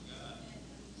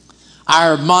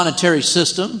 Our monetary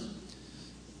system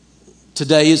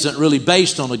today isn't really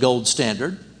based on a gold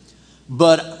standard,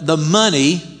 but the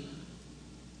money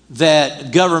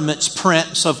that governments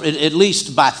print, so at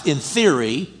least in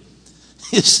theory,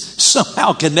 is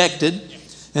somehow connected.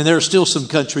 And there are still some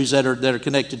countries that are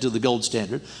connected to the gold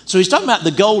standard. So he's talking about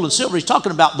the gold and silver. He's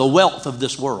talking about the wealth of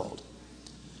this world.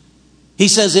 He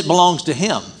says it belongs to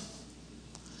Him.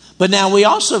 But now we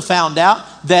also found out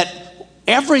that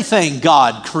everything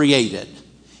God created,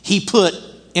 He put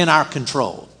in our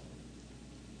control.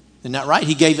 Isn't that right?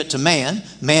 He gave it to man.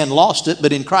 Man lost it,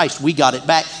 but in Christ we got it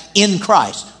back. In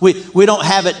Christ. We don't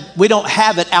have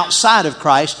it outside of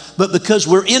Christ, but because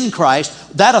we're in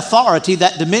Christ, that authority,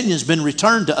 that dominion has been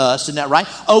returned to us, isn't that right?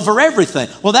 Over everything.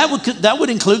 Well, that would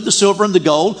include the silver and the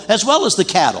gold as well as the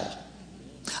cattle.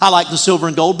 I like the silver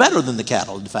and gold better than the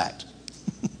cattle, in fact.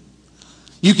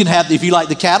 You can have, if you like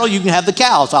the cattle, you can have the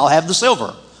cows. I'll have the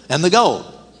silver and the gold.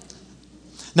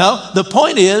 No, the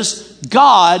point is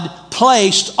God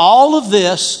placed all of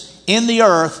this in the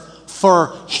earth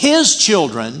for His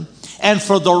children and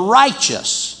for the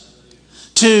righteous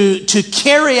to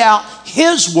carry out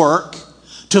His work,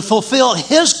 to fulfill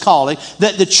His calling,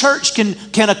 that the church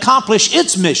can accomplish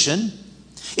its mission.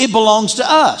 It belongs to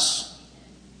us.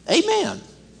 Amen.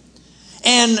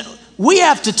 And we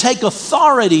have to take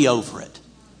authority over it.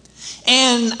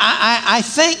 And I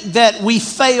think that we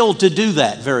fail to do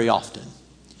that very often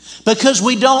because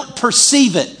we don't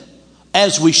perceive it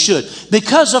as we should.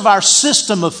 Because of our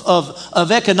system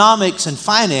of economics and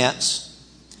finance,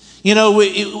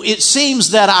 it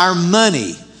seems that our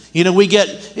money,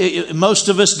 most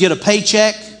of us get a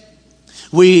paycheck.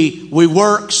 We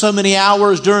work so many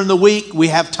hours during the week. We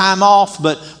have time off,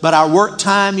 but our work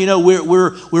time,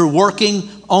 we're working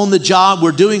on the job.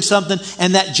 We're doing something,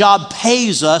 and that job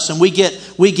pays us, and we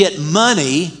get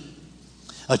money,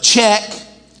 a check.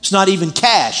 It's not even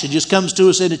cash. It just comes to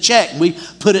us in a check. We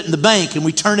put it in the bank and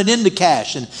we turn it into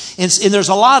cash. And there's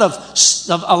a lot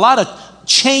of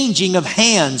changing of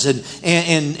hands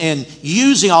and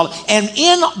using all. And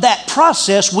in that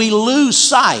process, we lose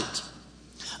sight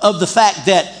of the fact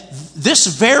that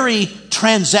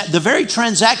the very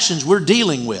transactions we're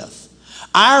dealing with,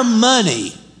 our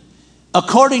money,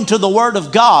 according to the Word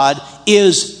of God,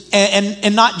 is,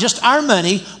 and not just our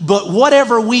money, but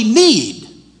whatever we need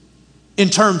in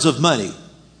terms of money.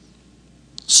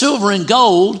 Silver and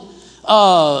gold,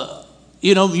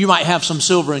 you might have some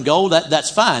silver and gold,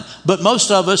 that's fine. But most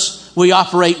of us, we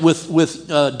operate with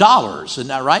dollars, isn't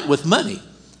that right? With money.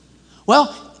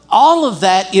 Well, all of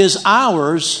that is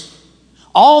ours.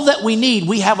 All that we need,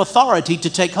 we have authority to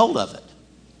take hold of it.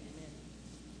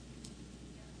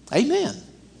 Amen.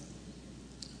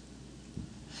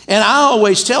 And I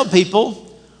always tell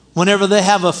people, whenever they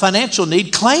have a financial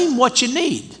need, claim what you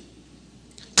need.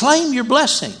 Claim your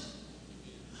blessing.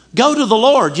 Go to the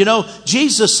Lord.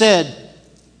 Jesus said,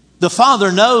 the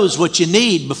Father knows what you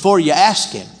need before you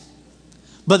ask Him.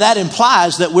 But that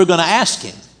implies that we're going to ask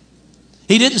Him.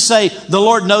 He didn't say, the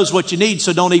Lord knows what you need,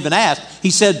 so don't even ask.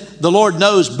 He said, the Lord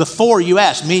knows before you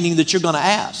ask, meaning that you're going to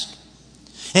ask.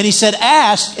 And He said,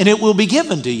 ask and it will be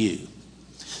given to you.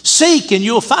 Seek and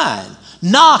you'll find.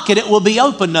 Knock and it will be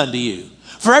opened unto you.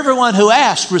 For everyone who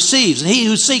asks receives, and he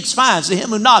who seeks finds, to him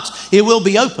who knocks it will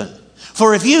be opened.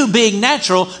 For if you, being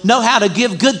natural, know how to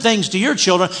give good things to your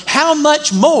children, how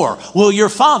much more will your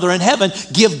Father in heaven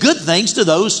give good things to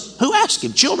those who ask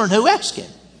Him, children who ask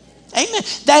Him? Amen.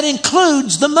 That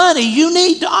includes the money you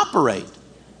need to operate.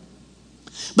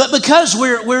 But because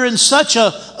we're in such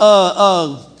a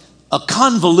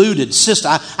convoluted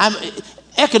system,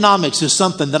 economics is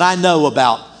something that I know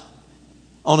about.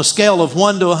 On a scale of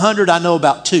 1 to 100, I know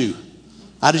about 2.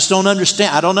 I just don't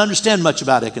understand. I don't understand much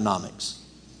about economics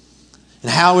and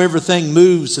how everything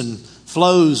moves and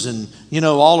flows and,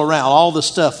 all around, all the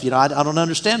stuff. I don't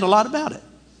understand a lot about it.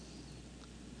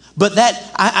 But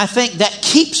I think that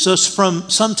keeps us from,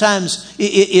 sometimes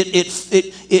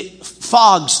it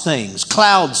fogs things,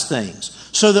 clouds things,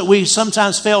 so that we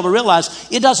sometimes fail to realize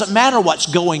it doesn't matter what's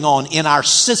going on in our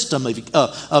system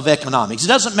of economics. It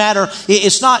doesn't matter.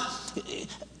 It's not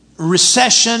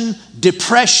recession,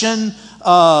 depression,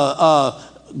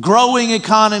 growing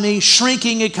economy,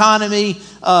 shrinking economy,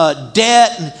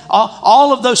 debt, and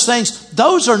all of those things.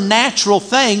 Those are natural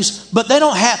things, but they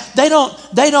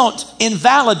don't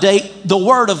invalidate the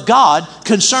Word of God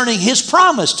concerning His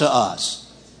promise to us.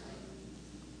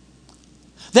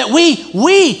 That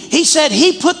He said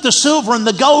He put the silver and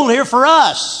the gold here for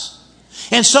us.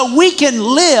 And so we can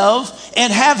live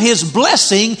and have His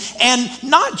blessing and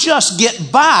not just get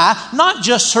by, not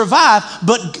just survive,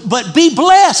 but be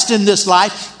blessed in this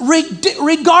life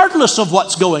regardless of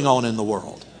what's going on in the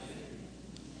world.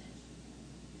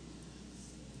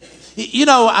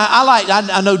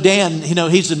 I know Dan,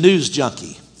 he's a news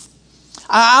junkie.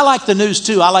 I like the news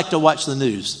too. I like to watch the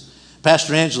news.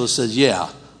 Pastor Angela says, yeah,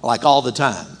 like all the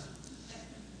time.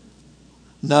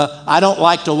 No, I don't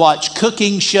like to watch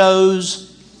cooking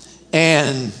shows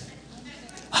and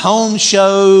home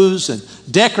shows and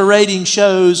decorating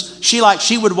shows.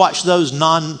 She would watch those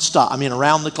nonstop.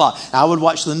 Around the clock. I would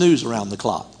watch the news around the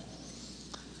clock.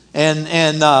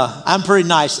 And I'm pretty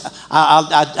nice.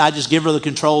 I just give her the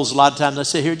controls a lot of times. I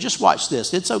say, here, just watch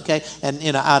this. It's okay.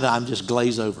 And I'm just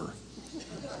glaze over.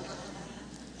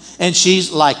 And she's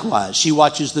likewise. She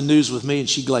watches the news with me and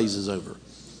she glazes over.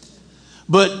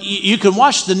 But you can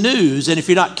watch the news, and if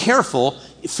you're not careful,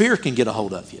 fear can get a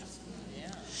hold of you.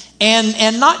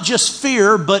 And not just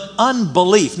fear, but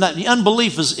unbelief.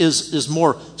 Unbelief is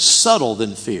more subtle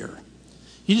than fear.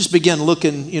 You just begin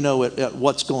looking, at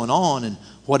what's going on and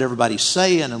what everybody's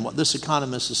saying and what this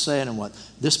economist is saying and what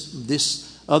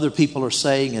this other people are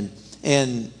saying.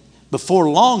 And before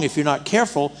long, if you're not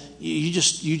careful, you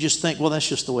just think, well, that's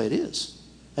just the way it is.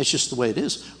 That's just the way it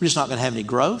is. We're just not going to have any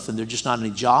growth, and there's just not any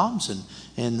jobs,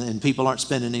 and people aren't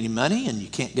spending any money, and you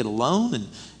can't get a loan,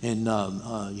 and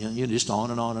just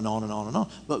on and on and on and on and on.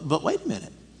 But wait a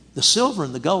minute. The silver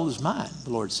and the gold is mine, the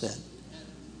Lord said.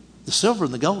 The silver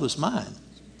and the gold is mine,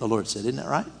 the Lord said. Isn't that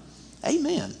right?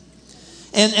 Amen.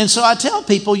 And so I tell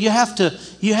people, you have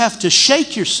to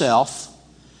shake yourself.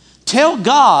 Tell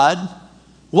God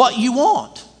what you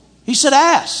want. He said,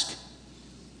 ask.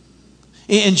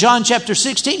 In John chapter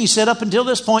 16, He said, up until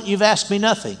this point, you've asked me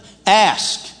nothing.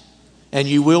 Ask, and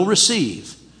you will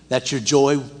receive, that your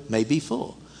joy may be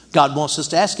full. God wants us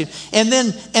to ask Him. And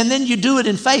then you do it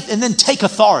in faith, and then take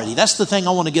authority. That's the thing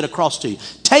I want to get across to you.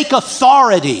 Take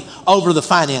authority over the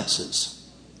finances.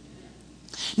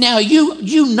 Now,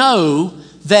 you know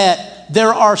that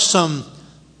there are some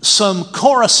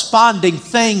corresponding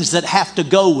things that have to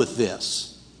go with this.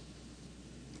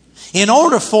 In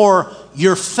order for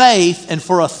your faith and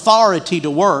for authority to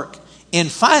work in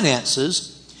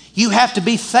finances, you have to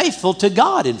be faithful to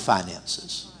God in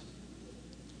finances.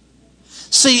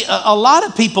 See, a lot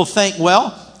of people think,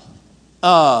 well,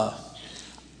 I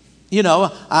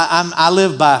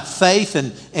live by faith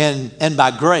and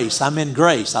by grace. I'm in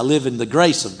grace. I live in the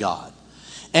grace of God.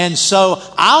 And so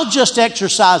I'll just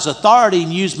exercise authority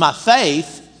and use my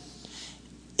faith,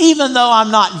 even though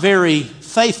I'm not very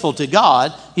faithful to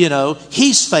God.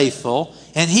 He's faithful,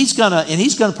 and He's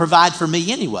gonna provide for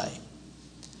me anyway.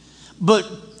 But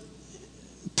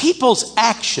people's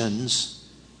actions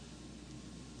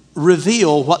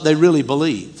reveal what they really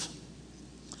believe.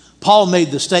 Paul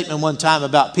made the statement one time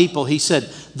about people. He said,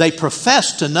 they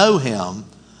profess to know Him,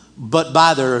 but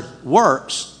by their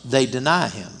works they deny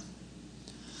Him.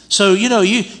 So,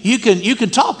 you can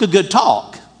talk a good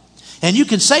talk, and you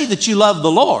can say that you love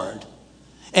the Lord,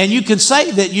 and you can say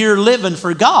that you're living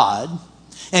for God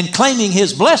and claiming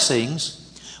His blessings,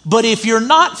 but if you're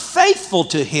not faithful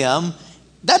to Him,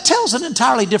 that tells an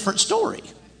entirely different story.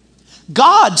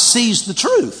 God sees the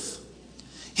truth.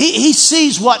 He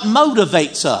sees what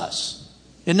motivates us.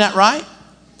 Isn't that right?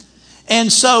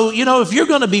 And so, if you're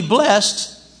going to be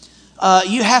blessed,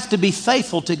 you have to be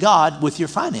faithful to God with your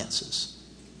finances.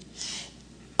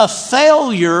 A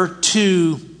failure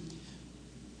to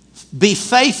be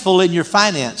faithful in your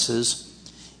finances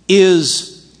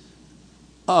is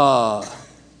really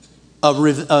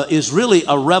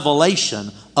a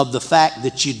revelation of the fact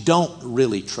that you don't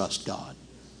really trust God.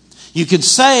 You can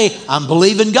say, I'm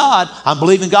believing God. I'm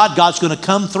believing God. God's going to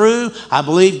come through. I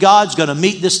believe God's going to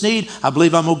meet this need. I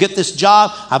believe I'm going to get this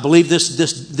job. I believe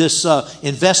this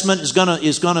investment is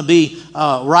going to be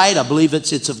right. I believe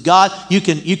it's of God. You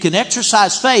can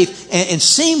exercise faith and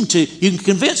you can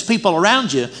convince people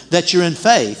around you that you're in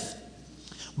faith.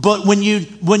 But when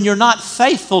you're not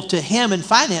faithful to Him in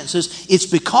finances, it's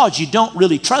because you don't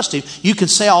really trust Him. You can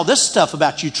say all this stuff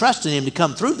about you trusting Him to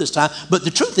come through this time, but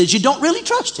the truth is you don't really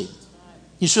trust Him.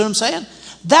 You see what I'm saying?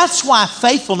 That's why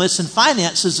faithfulness in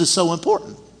finances is so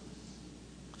important.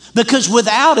 Because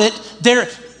without it,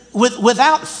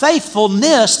 without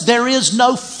faithfulness, there is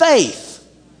no faith.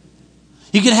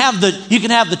 You can have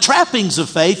the trappings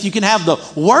of faith. You can have the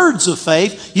words of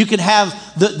faith. You can have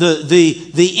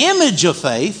the image of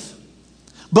faith.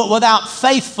 But without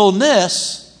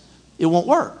faithfulness, it won't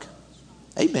work.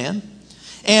 Amen.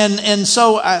 And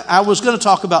so I was going to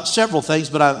talk about several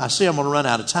things, but I see I'm going to run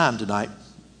out of time tonight.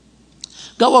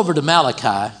 Go over to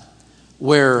Malachi,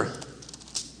 where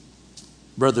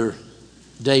Brother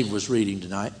Dave was reading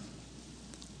tonight.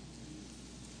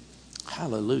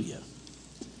 Hallelujah.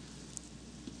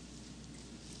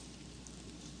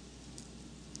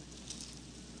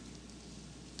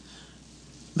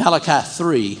 Malachi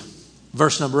 3,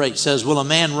 verse number 8 says, will a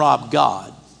man rob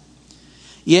God?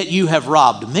 Yet you have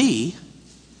robbed me.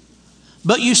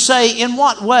 But you say, in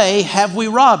what way have we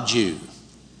robbed you?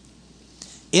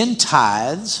 In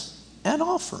tithes and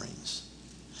offerings.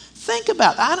 Think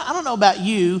about, I don't know about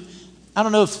you. I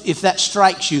don't know if that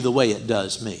strikes you the way it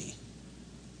does me.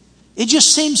 It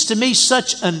just seems to me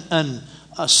such an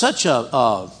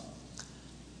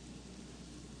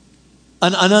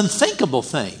unthinkable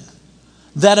thing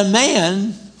that a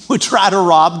man would try to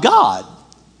rob God.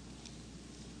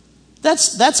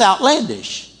 That's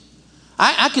outlandish.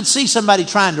 I could see somebody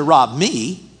trying to rob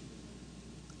me,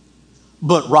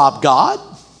 but rob God?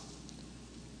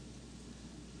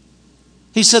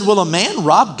 He said, will a man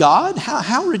rob God?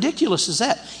 How ridiculous is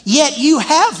that? Yet you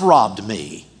have robbed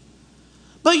me.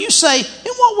 But you say,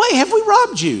 in what way have we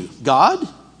robbed you, God?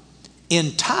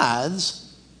 In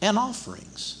tithes and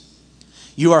offerings.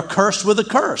 You are cursed with a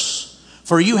curse,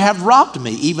 for you have robbed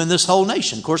me, even this whole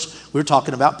nation. Of course, we're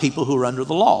talking about people who are under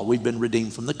the law. We've been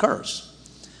redeemed from the curse.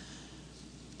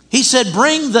 He said,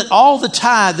 bring all the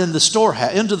tithe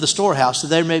into the storehouse, so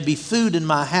there may be food in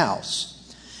my house.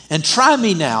 And try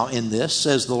me now in this,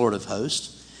 says the Lord of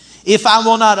hosts, if I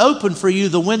will not open for you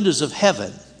the windows of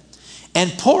heaven and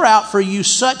pour out for you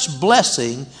such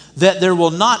blessing that there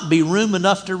will not be room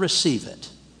enough to receive it.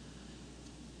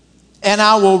 And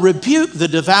I will rebuke the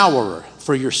devourer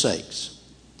for your sakes,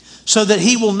 so that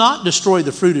he will not destroy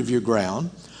the fruit of your ground,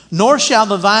 nor shall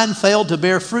the vine fail to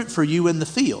bear fruit for you in the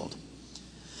field.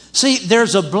 See,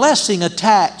 there's a blessing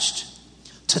attached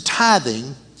to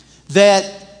tithing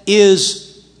that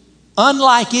is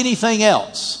unlike anything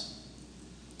else.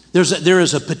 There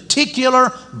is a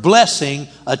particular blessing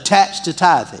attached to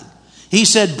tithing. He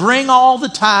said, bring all the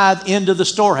tithe into the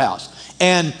storehouse.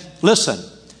 And listen,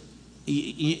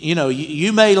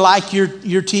 you may like your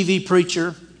TV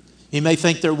preacher. You may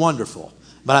think they're wonderful.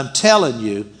 But I'm telling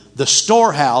you, the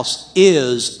storehouse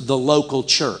is the local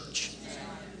church.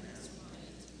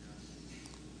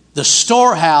 The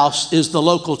storehouse is the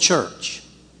local church.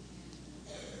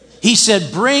 He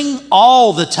said, bring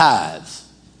all the tithe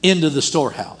into the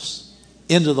storehouse,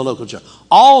 into the local church.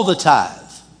 All the tithe.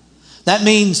 That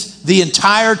means the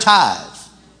entire tithe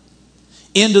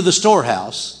into the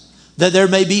storehouse, that there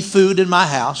may be food in my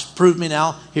house. Prove me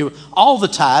now. Here, all the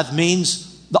tithe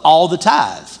means all the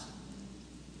tithe.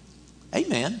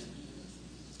 Amen.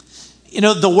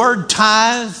 The word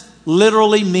tithe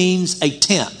literally means a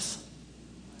tenth.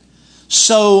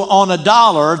 So on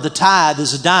 $1, the tithe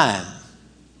is a dime.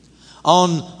 On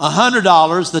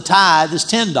 $100, the tithe is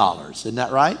 $10. Isn't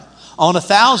that right? On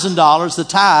 $1,000, the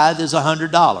tithe is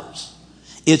 $100.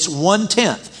 It's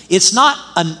 1/10. It's not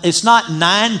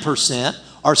 9%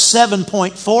 or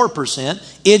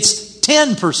 7.4%. It's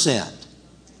 10%.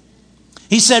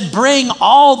 He said, bring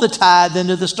all the tithe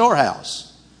into the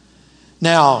storehouse.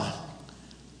 Now,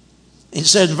 he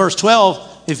said in verse 12,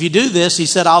 if you do this, he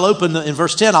said, in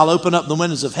verse 10, I'll open up the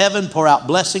windows of heaven, pour out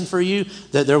blessing for you,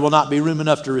 that there will not be room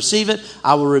enough to receive it.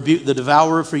 I will rebuke the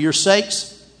devourer for your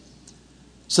sakes,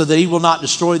 so that he will not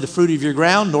destroy the fruit of your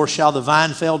ground, nor shall the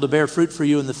vine fail to bear fruit for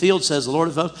you in the field, says the Lord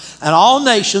of hosts. And all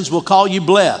nations will call you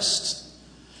blessed,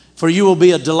 for you will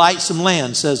be a delightsome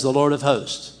land, says the Lord of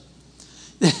hosts.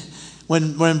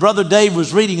 When Brother Dave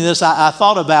was reading this, I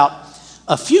thought about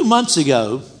a few months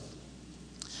ago,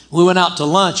 we went out to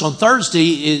lunch. On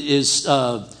Thursday,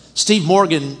 Steve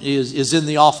Morgan is in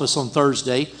the office on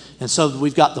Thursday, and so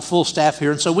we've got the full staff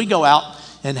here. And so we go out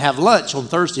and have lunch on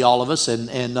Thursday, all of us.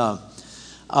 And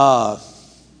a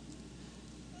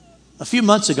few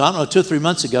months ago, I don't know, 2 or 3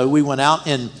 months ago, we went out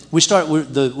and we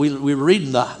were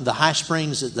reading the High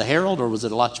Springs at the Herald, or was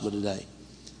it Alachua Today?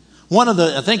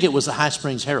 I think it was the High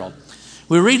Springs Herald.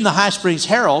 We were reading the High Springs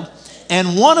Herald,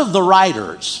 and one of the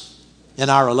writers in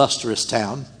our illustrious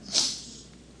town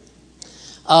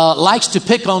likes to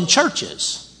pick on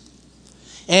churches.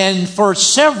 And for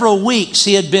several weeks,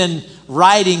 he had been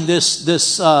writing this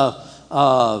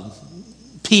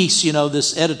piece,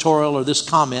 this editorial or this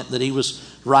comment that he was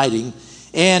writing.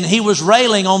 And he was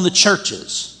railing on the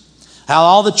churches. How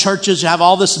all the churches have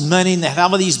all this money and they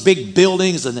have all these big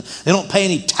buildings and they don't pay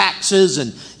any taxes,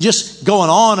 and just going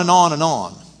on and on and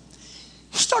on.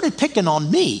 He started picking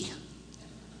on me.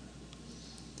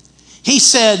 He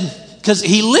said, because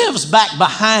he lives back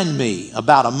behind me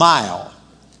about a mile.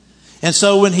 And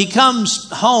so when he comes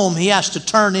home, he has to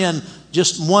turn in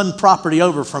just one property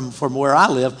over from where I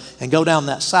live and go down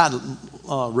that side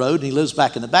road. And he lives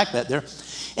back in the back there.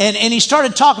 And he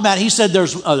started talking about it. He said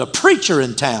there's a preacher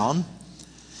in town,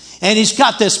 and he's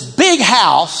got this big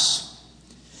house.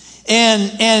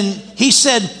 And he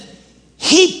said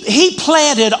he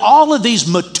planted all of these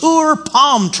mature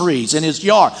palm trees in his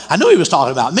yard. I knew he was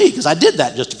talking about me because I did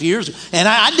that just a few years ago. And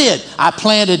I did. I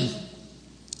planted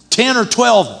 10 or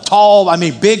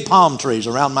 12 big palm trees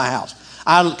around my house.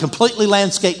 I completely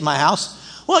landscaped my house.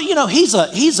 Well, he's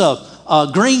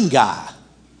a green guy.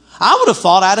 I would have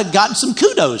thought I'd have gotten some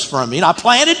kudos from him. I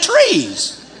planted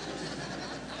trees.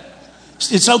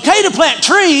 It's okay to plant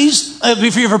trees.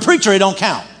 If you're a preacher, it don't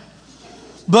count.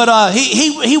 But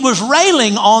he was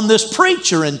railing on this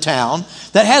preacher in town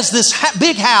that has this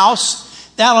big house,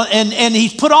 and he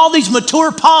put all these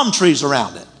mature palm trees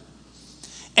around it.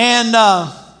 And I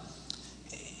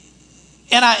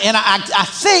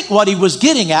think what he was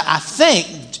getting at, I think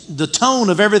the tone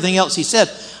of everything else he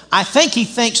said, I think he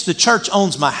thinks the church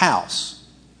owns my house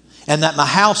and that my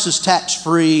house is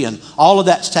tax-free and all of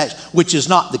that's taxed, which is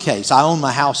not the case. I own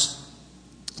my house.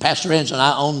 Pastor Angela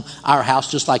and I own our house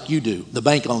just like you do. The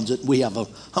bank owns it. We have a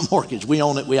mortgage. We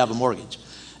own it. We have a mortgage.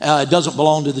 It doesn't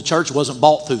belong to the church. It wasn't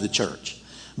bought through the church.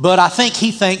 But I think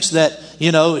he thinks that,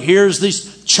 here's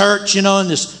this church,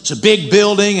 and it's a big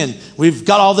building, and we've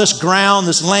got all this ground,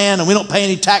 this land, and we don't pay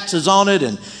any taxes on it.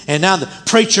 And now the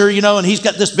preacher, and he's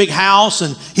got this big house,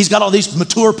 and he's got all these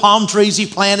mature palm trees he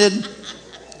planted.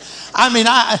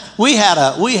 We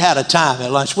had a time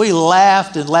at lunch. We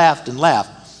laughed and laughed and laughed.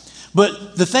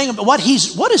 But the thing about what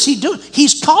is he doing?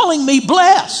 He's calling me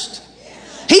blessed.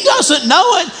 He doesn't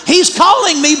know it. He's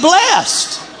calling me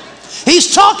blessed.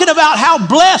 He's talking about how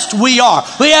blessed we are.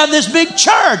 We have this big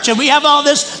church, and we have all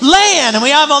this land, and we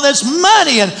have all this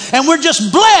money, and we're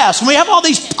just blessed. And we have all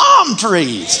these palm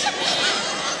trees.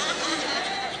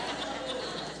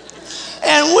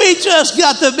 And we just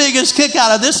got the biggest kick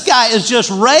out of this guy is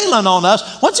just railing on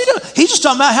us. What's he doing? He's just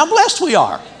talking about how blessed we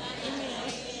are.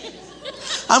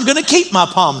 I'm going to keep my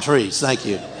palm trees. Thank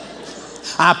you.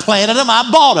 I planted them. I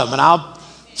bought them. And I'll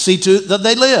see to it that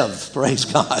they live. Praise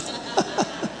God.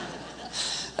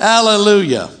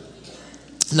 Hallelujah.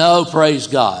 No, praise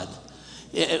God.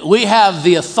 We have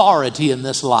the authority in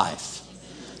this life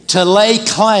to lay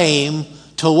claim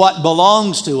to what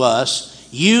belongs to us.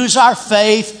 Use our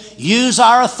faith, use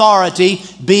our authority,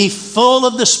 be full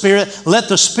of the Spirit. Let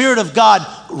the Spirit of God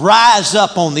rise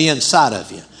up on the inside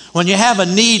of you. When you have a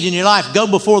need in your life, go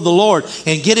before the Lord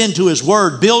and get into His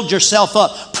Word. Build yourself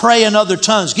up. Pray in other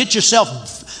tongues. Get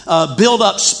yourself built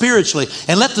up spiritually.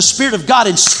 And let the Spirit of God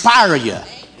inspire you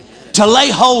to lay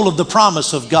hold of the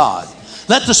promise of God.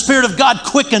 Let the Spirit of God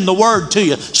quicken the Word to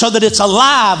you so that it's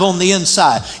alive on the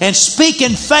inside. And speak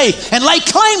in faith and lay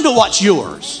claim to what's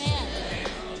yours.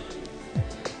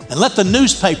 And let the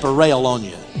newspaper rail on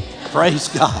you. Praise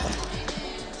God.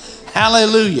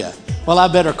 Hallelujah. Well, I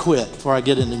better quit before I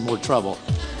get into more trouble.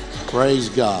 Praise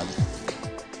God.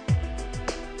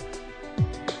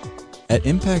 At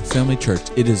Impact Family Church,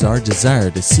 it is our desire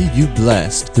to see you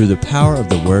blessed through the power of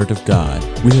the Word of God.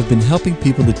 We have been helping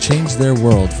people to change their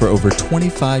world for over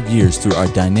 25 years through our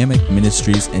dynamic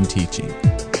ministries and teaching.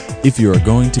 If you are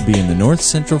going to be in the North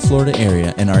Central Florida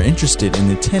area and are interested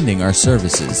in attending our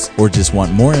services or just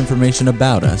want more information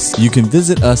about us, you can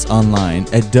visit us online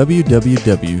at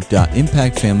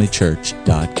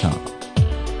www.impactfamilychurch.com.